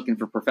no one's looking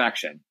for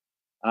perfection.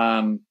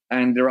 And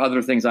there are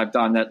other things I've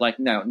done that like,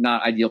 no,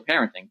 not ideal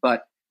parenting,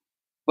 but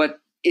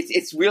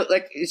it's real.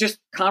 Like, it's just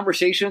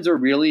conversations are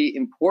really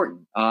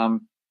important.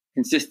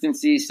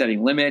 Consistency,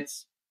 setting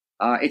limits.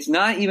 It's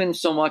not even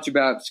so much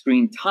about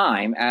screen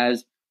time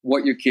as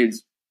what your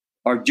kids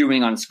are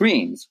doing on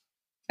screens.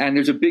 And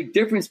there's a big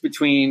difference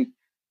between,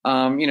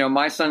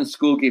 my son's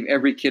school gave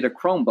every kid a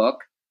Chromebook,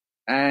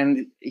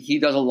 and he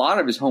does a lot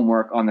of his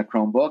homework on the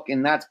Chromebook,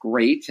 and that's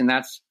great. And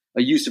that's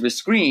a use of a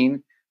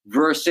screen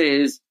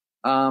versus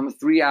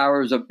 3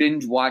 hours of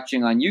binge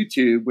watching on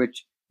YouTube,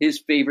 which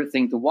his favorite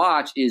thing to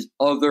watch is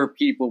other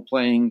people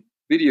playing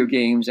video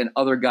games and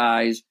other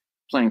guys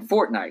playing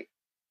Fortnite.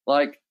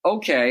 Like,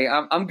 okay,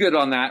 I'm good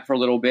on that for a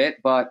little bit,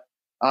 but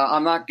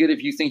I'm not good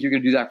if you think you're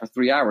going to do that for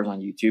 3 hours on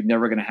YouTube.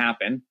 Never going to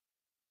happen.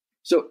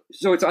 So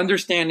it's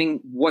understanding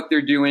what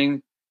they're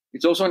doing.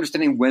 It's also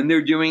understanding when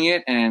they're doing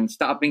it and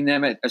stopping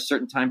them at a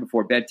certain time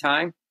before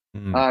bedtime.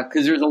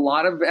 Because there's a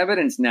lot of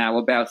evidence now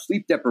about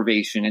sleep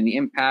deprivation and the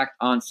impact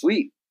on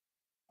sleep,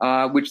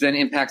 which then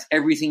impacts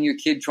everything your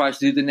kid tries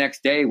to do the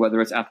next day,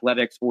 whether it's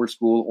athletics or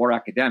school or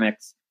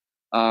academics.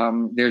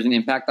 There's an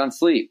impact on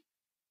sleep.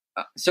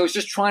 So it's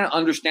just trying to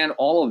understand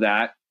all of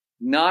that,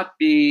 not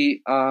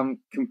be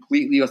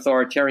completely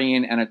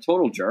authoritarian and a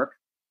total jerk.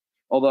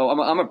 Although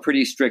I'm a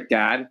pretty strict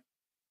dad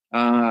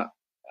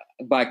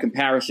by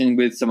comparison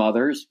with some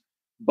others,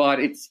 but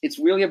it's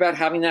really about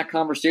having that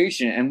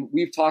conversation. And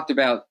we've talked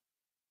about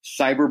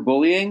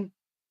cyberbullying,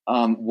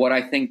 what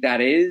I think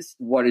that is,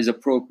 what is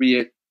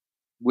appropriate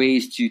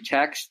ways to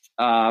text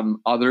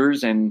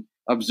others, and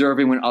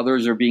observing when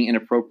others are being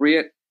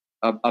inappropriate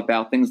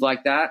about things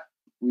like that.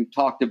 We've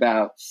talked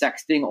about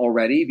sexting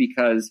already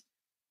because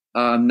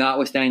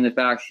notwithstanding the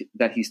fact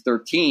that he's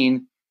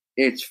 13,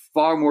 it's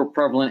far more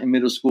prevalent in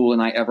middle school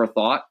than I ever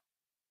thought.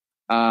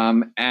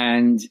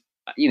 And,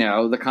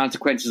 the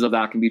consequences of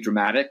that can be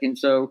dramatic. And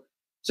so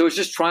it's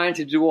just trying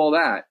to do all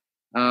that.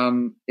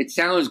 It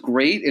sounds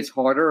great. It's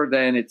harder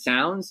than it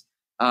sounds.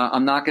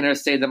 I'm not going to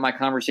say that my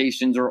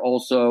conversations are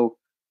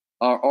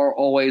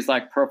always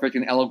like perfect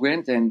and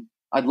eloquent. And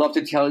I'd love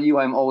to tell you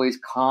I'm always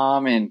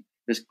calm and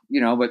just,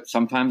 but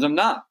sometimes I'm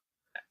not,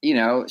 but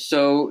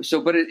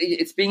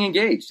it's being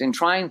engaged and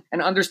trying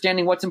and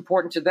understanding what's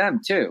important to them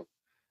too.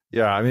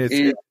 Yeah. I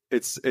mean,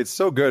 it's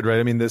so good, right?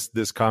 I mean,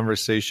 this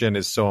conversation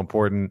is so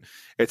important.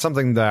 It's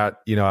something that,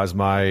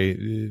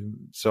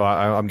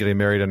 I'm getting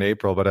married in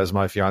April, but as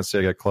my fiance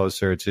get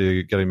closer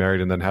to getting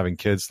married and then having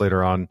kids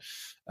later on,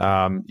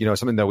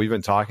 something that we've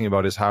been talking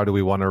about is how do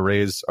we want to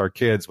raise our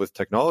kids with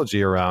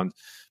technology around,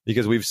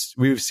 because we've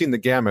seen the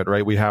gamut,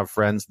 right? We have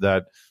friends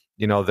that,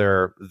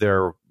 their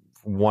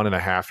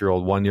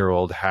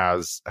 1.5-year-old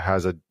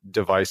has a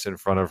device in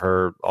front of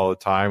her all the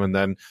time. And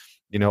then,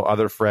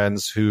 other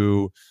friends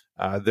who,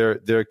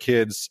 their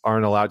kids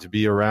aren't allowed to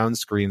be around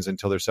screens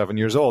until they're 7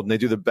 years old, and they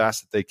do the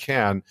best that they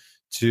can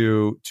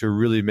to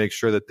really make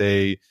sure that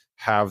they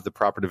have the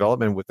proper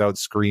development without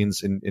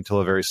screens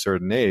until a very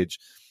certain age.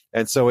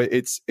 And so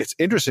it's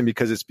interesting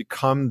because it's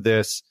become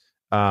this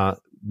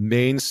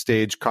main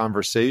stage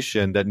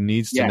conversation that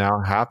needs to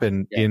now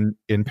happen in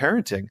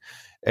parenting.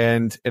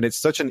 And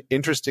it's such an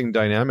interesting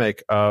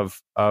dynamic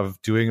of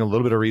doing a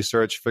little bit of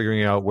research,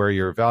 figuring out where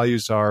your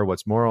values are,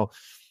 what's moral.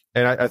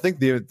 And I think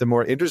the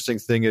more interesting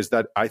thing is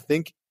that I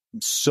think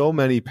so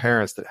many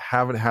parents that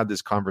haven't had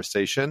this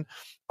conversation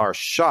are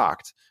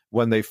shocked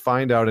when they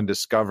find out and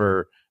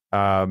discover,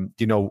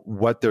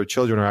 what their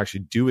children are actually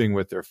doing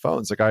with their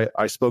phones. Like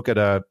I spoke at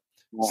a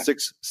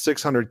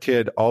 600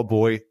 kid, all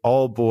boy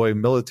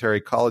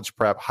military college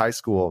prep high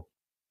school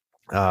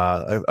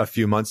a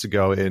few months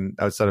ago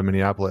outside of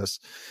Minneapolis.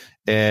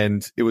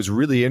 And it was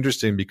really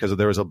interesting because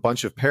there was a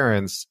bunch of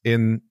parents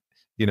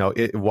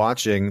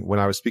watching when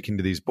I was speaking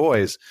to these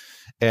boys,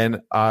 and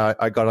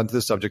I got onto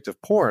the subject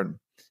of porn,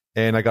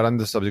 and I got onto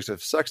the subject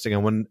of sexting.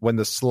 And when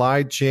the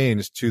slide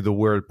changed to the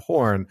word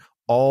porn,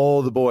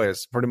 all the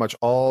boys, pretty much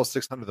all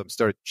 600 of them,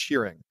 started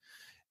cheering.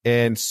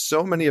 And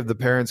so many of the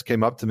parents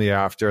came up to me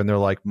after, and they're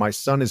like, "My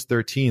son is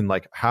 13.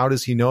 Like, how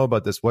does he know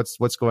about this? What's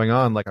going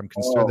on? Like, I'm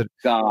concerned that."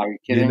 God, are you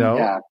kidding?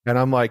 Yeah. And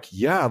I'm like,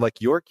 "Yeah,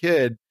 like your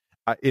kid,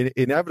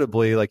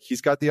 inevitably, like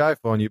he's got the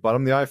iPhone. You bought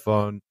him the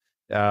iPhone.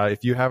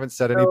 If you haven't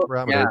set any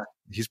parameters,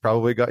 he's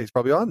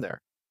probably on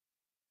there."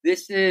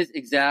 This is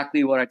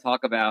exactly what I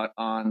talk about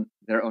on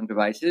their own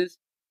devices,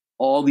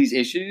 all these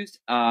issues.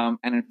 And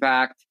in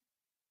fact,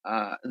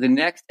 the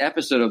next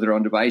episode of Their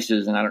Own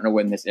Devices, and I don't know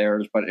when this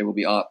airs, but it will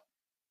be up.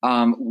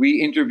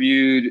 We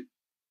interviewed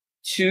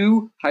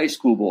 2 high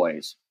school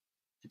boys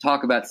to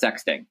talk about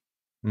sexting.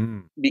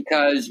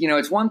 Because,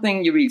 it's one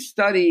thing you read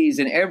studies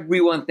and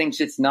everyone thinks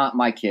it's not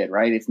my kid,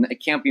 right?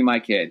 It can't be my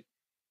kid.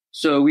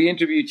 So we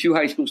interviewed two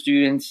high school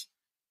students,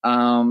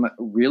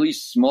 really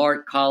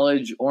smart,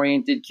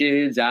 college-oriented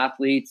kids,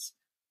 athletes,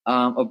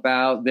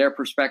 about their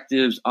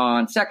perspectives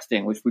on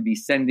sexting, which would be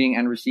sending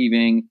and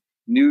receiving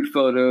nude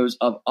photos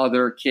of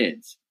other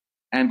kids.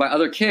 And by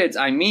other kids,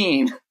 I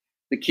mean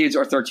the kids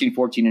are 13,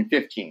 14, and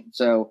 15.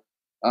 So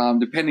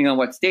depending on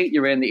what state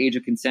you're in, the age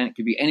of consent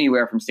could be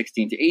anywhere from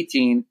 16 to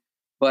 18.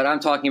 But I'm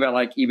talking about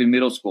like even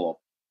middle school.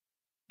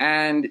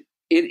 And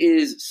it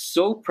is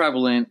so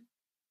prevalent.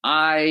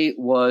 I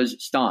was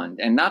stunned.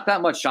 And not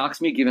that much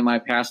shocks me given my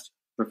past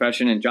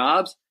profession and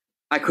jobs.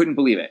 I couldn't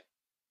believe it.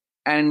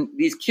 And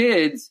these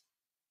kids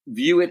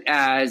view it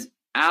as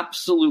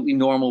absolutely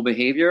normal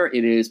behavior.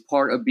 It is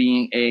part of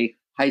being a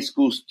high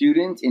school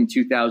student in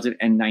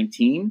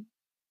 2019.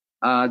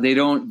 They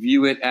don't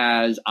view it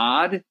as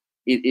odd.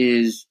 It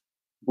is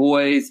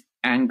boys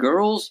and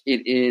girls.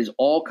 It is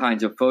all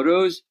kinds of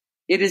photos.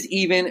 It is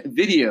even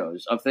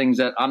videos of things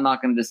that I'm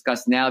not going to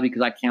discuss now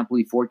because I can't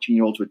believe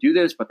 14-year-olds would do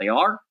this, but they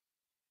are.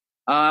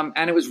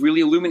 And it was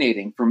really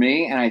illuminating for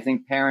me. And I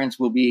think parents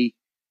will be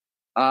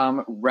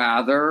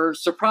rather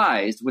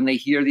surprised when they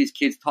hear these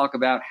kids talk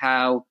about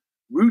how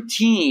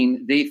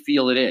routine they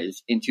feel it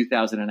is in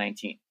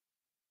 2019.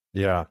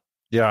 Yeah.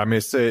 Yeah. I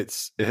mean,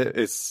 it's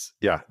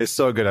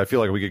so good. I feel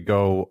like we could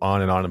go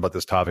on and on about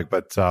this topic,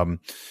 but,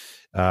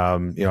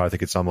 I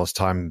think it's almost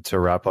time to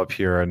wrap up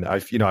here. And I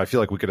feel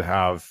like we could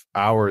have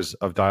hours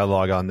of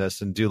dialogue on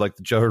this and do like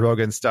the Joe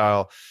Rogan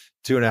style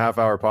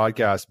 2.5-hour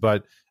podcast,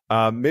 but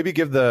maybe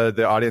give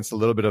the audience a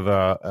little bit of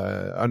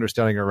a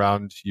understanding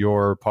around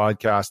your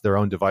podcast, their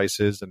own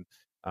devices. And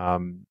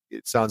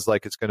it sounds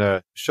like it's going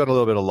to shed a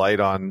little bit of light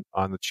on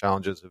the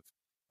challenges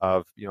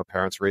of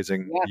parents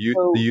raising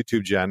the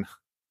YouTube gen.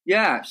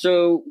 Yeah.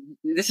 So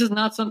this is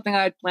not something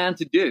I had planned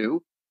to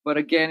do. But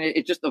again,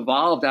 it just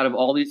evolved out of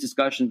all these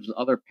discussions with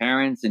other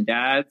parents and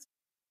dads.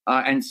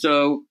 And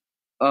so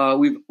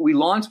we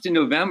launched in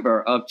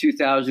November of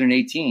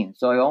 2018.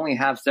 So I only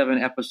have 7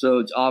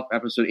 episodes up.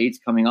 Episode 8's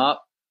coming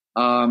up.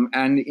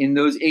 And in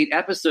those 8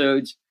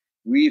 episodes,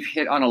 we've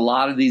hit on a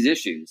lot of these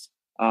issues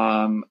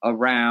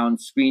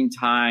around screen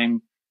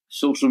time,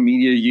 social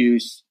media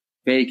use,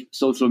 fake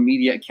social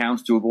media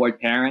accounts to avoid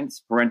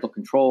parents, parental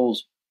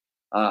controls,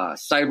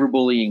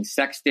 cyberbullying,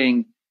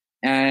 sexting.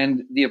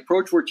 And the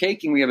approach we're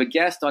taking, we have a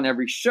guest on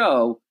every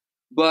show,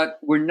 but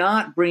we're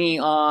not bringing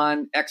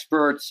on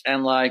experts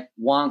and like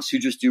wonks who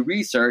just do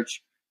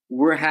research.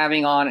 We're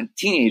having on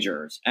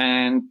teenagers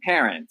and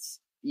parents.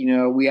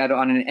 We had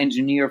on an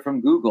engineer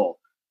from Google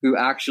who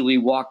actually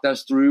walked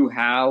us through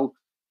how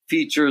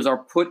features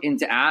are put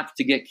into apps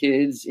to get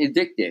kids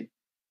addicted.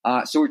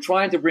 So we're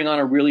trying to bring on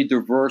a really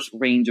diverse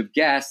range of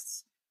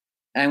guests.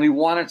 And we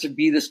want it to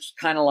be this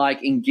kind of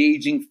like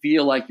engaging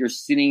feel like you're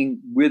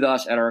sitting with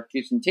us at our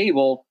kitchen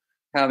table,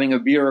 having a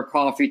beer or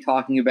coffee,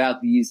 talking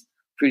about these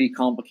pretty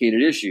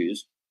complicated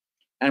issues.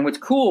 And what's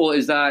cool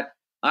is that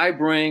I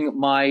bring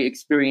my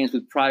experience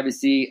with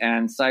privacy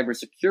and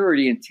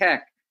cybersecurity and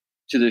tech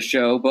to the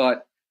show,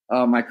 but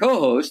my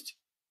co-host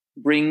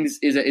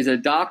is a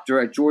doctor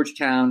at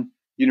Georgetown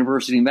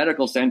University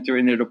Medical Center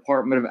in the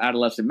Department of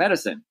Adolescent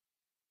Medicine.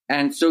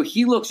 And so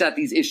he looks at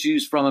these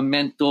issues from a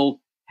mental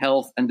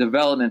health and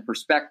development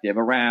perspective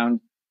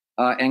around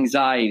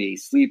anxiety,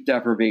 sleep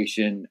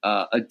deprivation,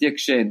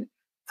 addiction,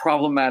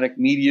 problematic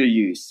media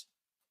use,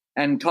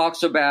 and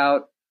talks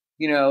about,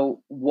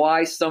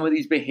 why some of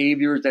these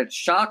behaviors that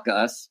shock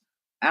us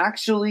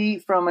actually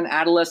from an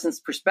adolescent's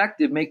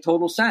perspective make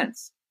total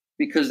sense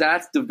because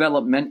that's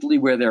developmentally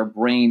where their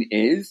brain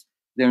is.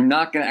 They're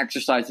not going to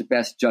exercise the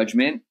best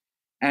judgment.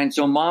 And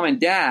so mom and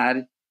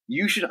dad,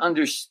 you should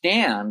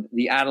understand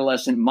the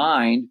adolescent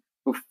mind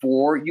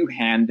before you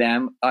hand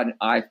them an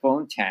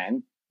iPhone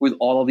 10 with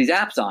all of these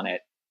apps on it.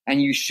 And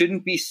you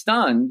shouldn't be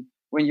stunned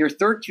when your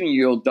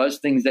 13-year-old does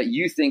things that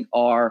you think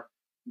are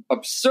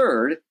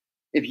absurd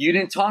if you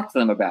didn't talk to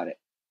them about it.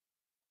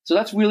 So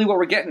that's really what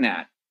we're getting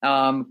at.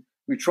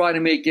 We try to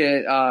make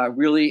it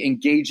really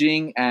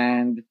engaging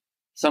and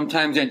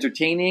sometimes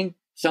entertaining.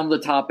 Some of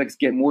the topics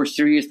get more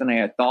serious than I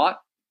had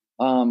thought.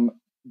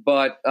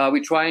 But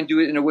we try and do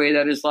it in a way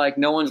that is like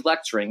no one's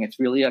lecturing.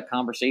 It's really a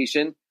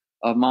conversation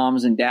of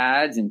moms and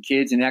dads and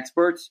kids and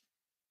experts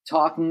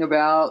talking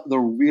about the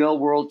real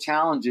world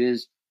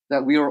challenges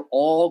that we are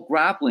all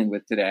grappling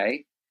with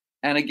today.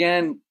 And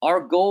again,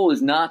 our goal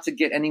is not to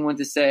get anyone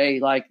to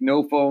say like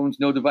no phones,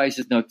 no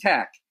devices, no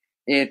tech.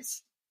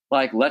 It's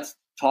like, let's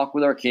talk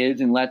with our kids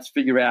and let's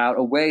figure out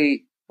a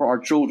way for our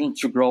children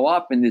to grow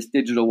up in this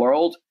digital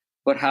world,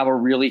 but have a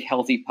really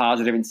healthy,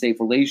 positive, and safe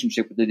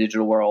relationship with the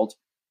digital world,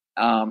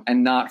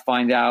 and not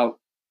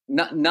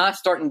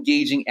start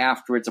engaging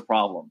after it's a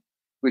problem.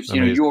 Which,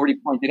 you already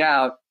pointed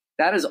out,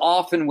 that is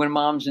often when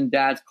moms and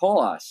dads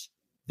call us.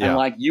 Yeah. And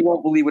like, you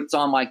won't believe what's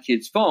on my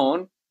kid's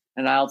phone.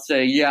 And I'll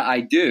say, yeah,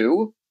 I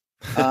do.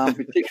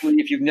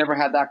 Particularly if you've never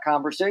had that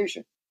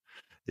conversation.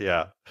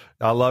 Yeah,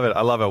 I love it.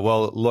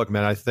 Well, look,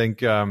 man, I think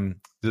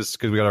this,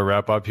 because we got to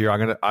wrap up here.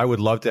 I would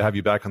love to have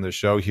you back on the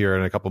show here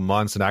in a couple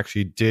months and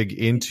actually dig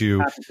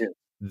into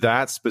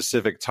that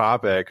specific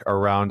topic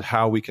around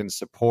how we can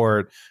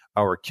support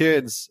our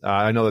kids.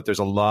 I know that there's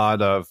a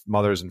lot of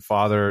mothers and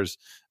fathers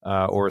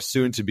or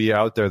soon to be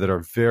out there that are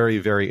very,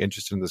 very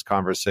interested in this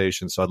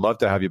conversation. So I'd love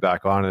to have you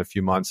back on in a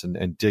few months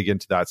and dig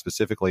into that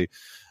specifically.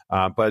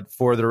 But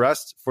for the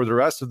rest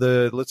of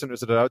the listeners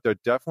that are out there,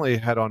 definitely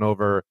head on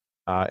over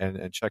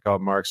and check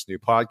out Marc's new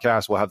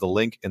podcast. We'll have the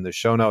link in the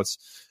show notes.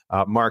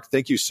 Marc,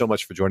 thank you so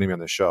much for joining me on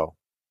the show.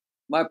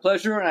 My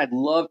pleasure, and I'd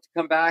love to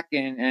come back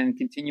and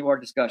continue our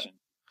discussion.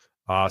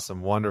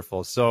 Awesome.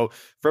 Wonderful. So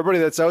for everybody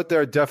that's out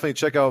there, definitely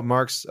check out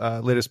Marc's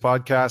latest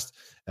podcast.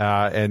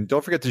 And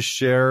don't forget to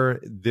share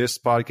this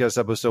podcast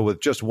episode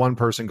with just one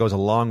person. It goes a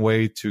long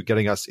way to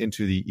getting us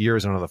into the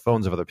ears and on the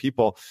phones of other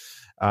people.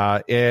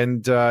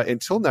 And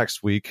until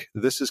next week,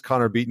 this is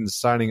Connor Beaton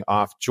signing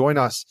off. Join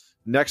us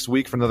next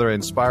week for another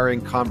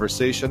inspiring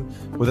conversation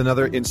with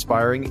another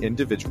inspiring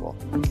individual.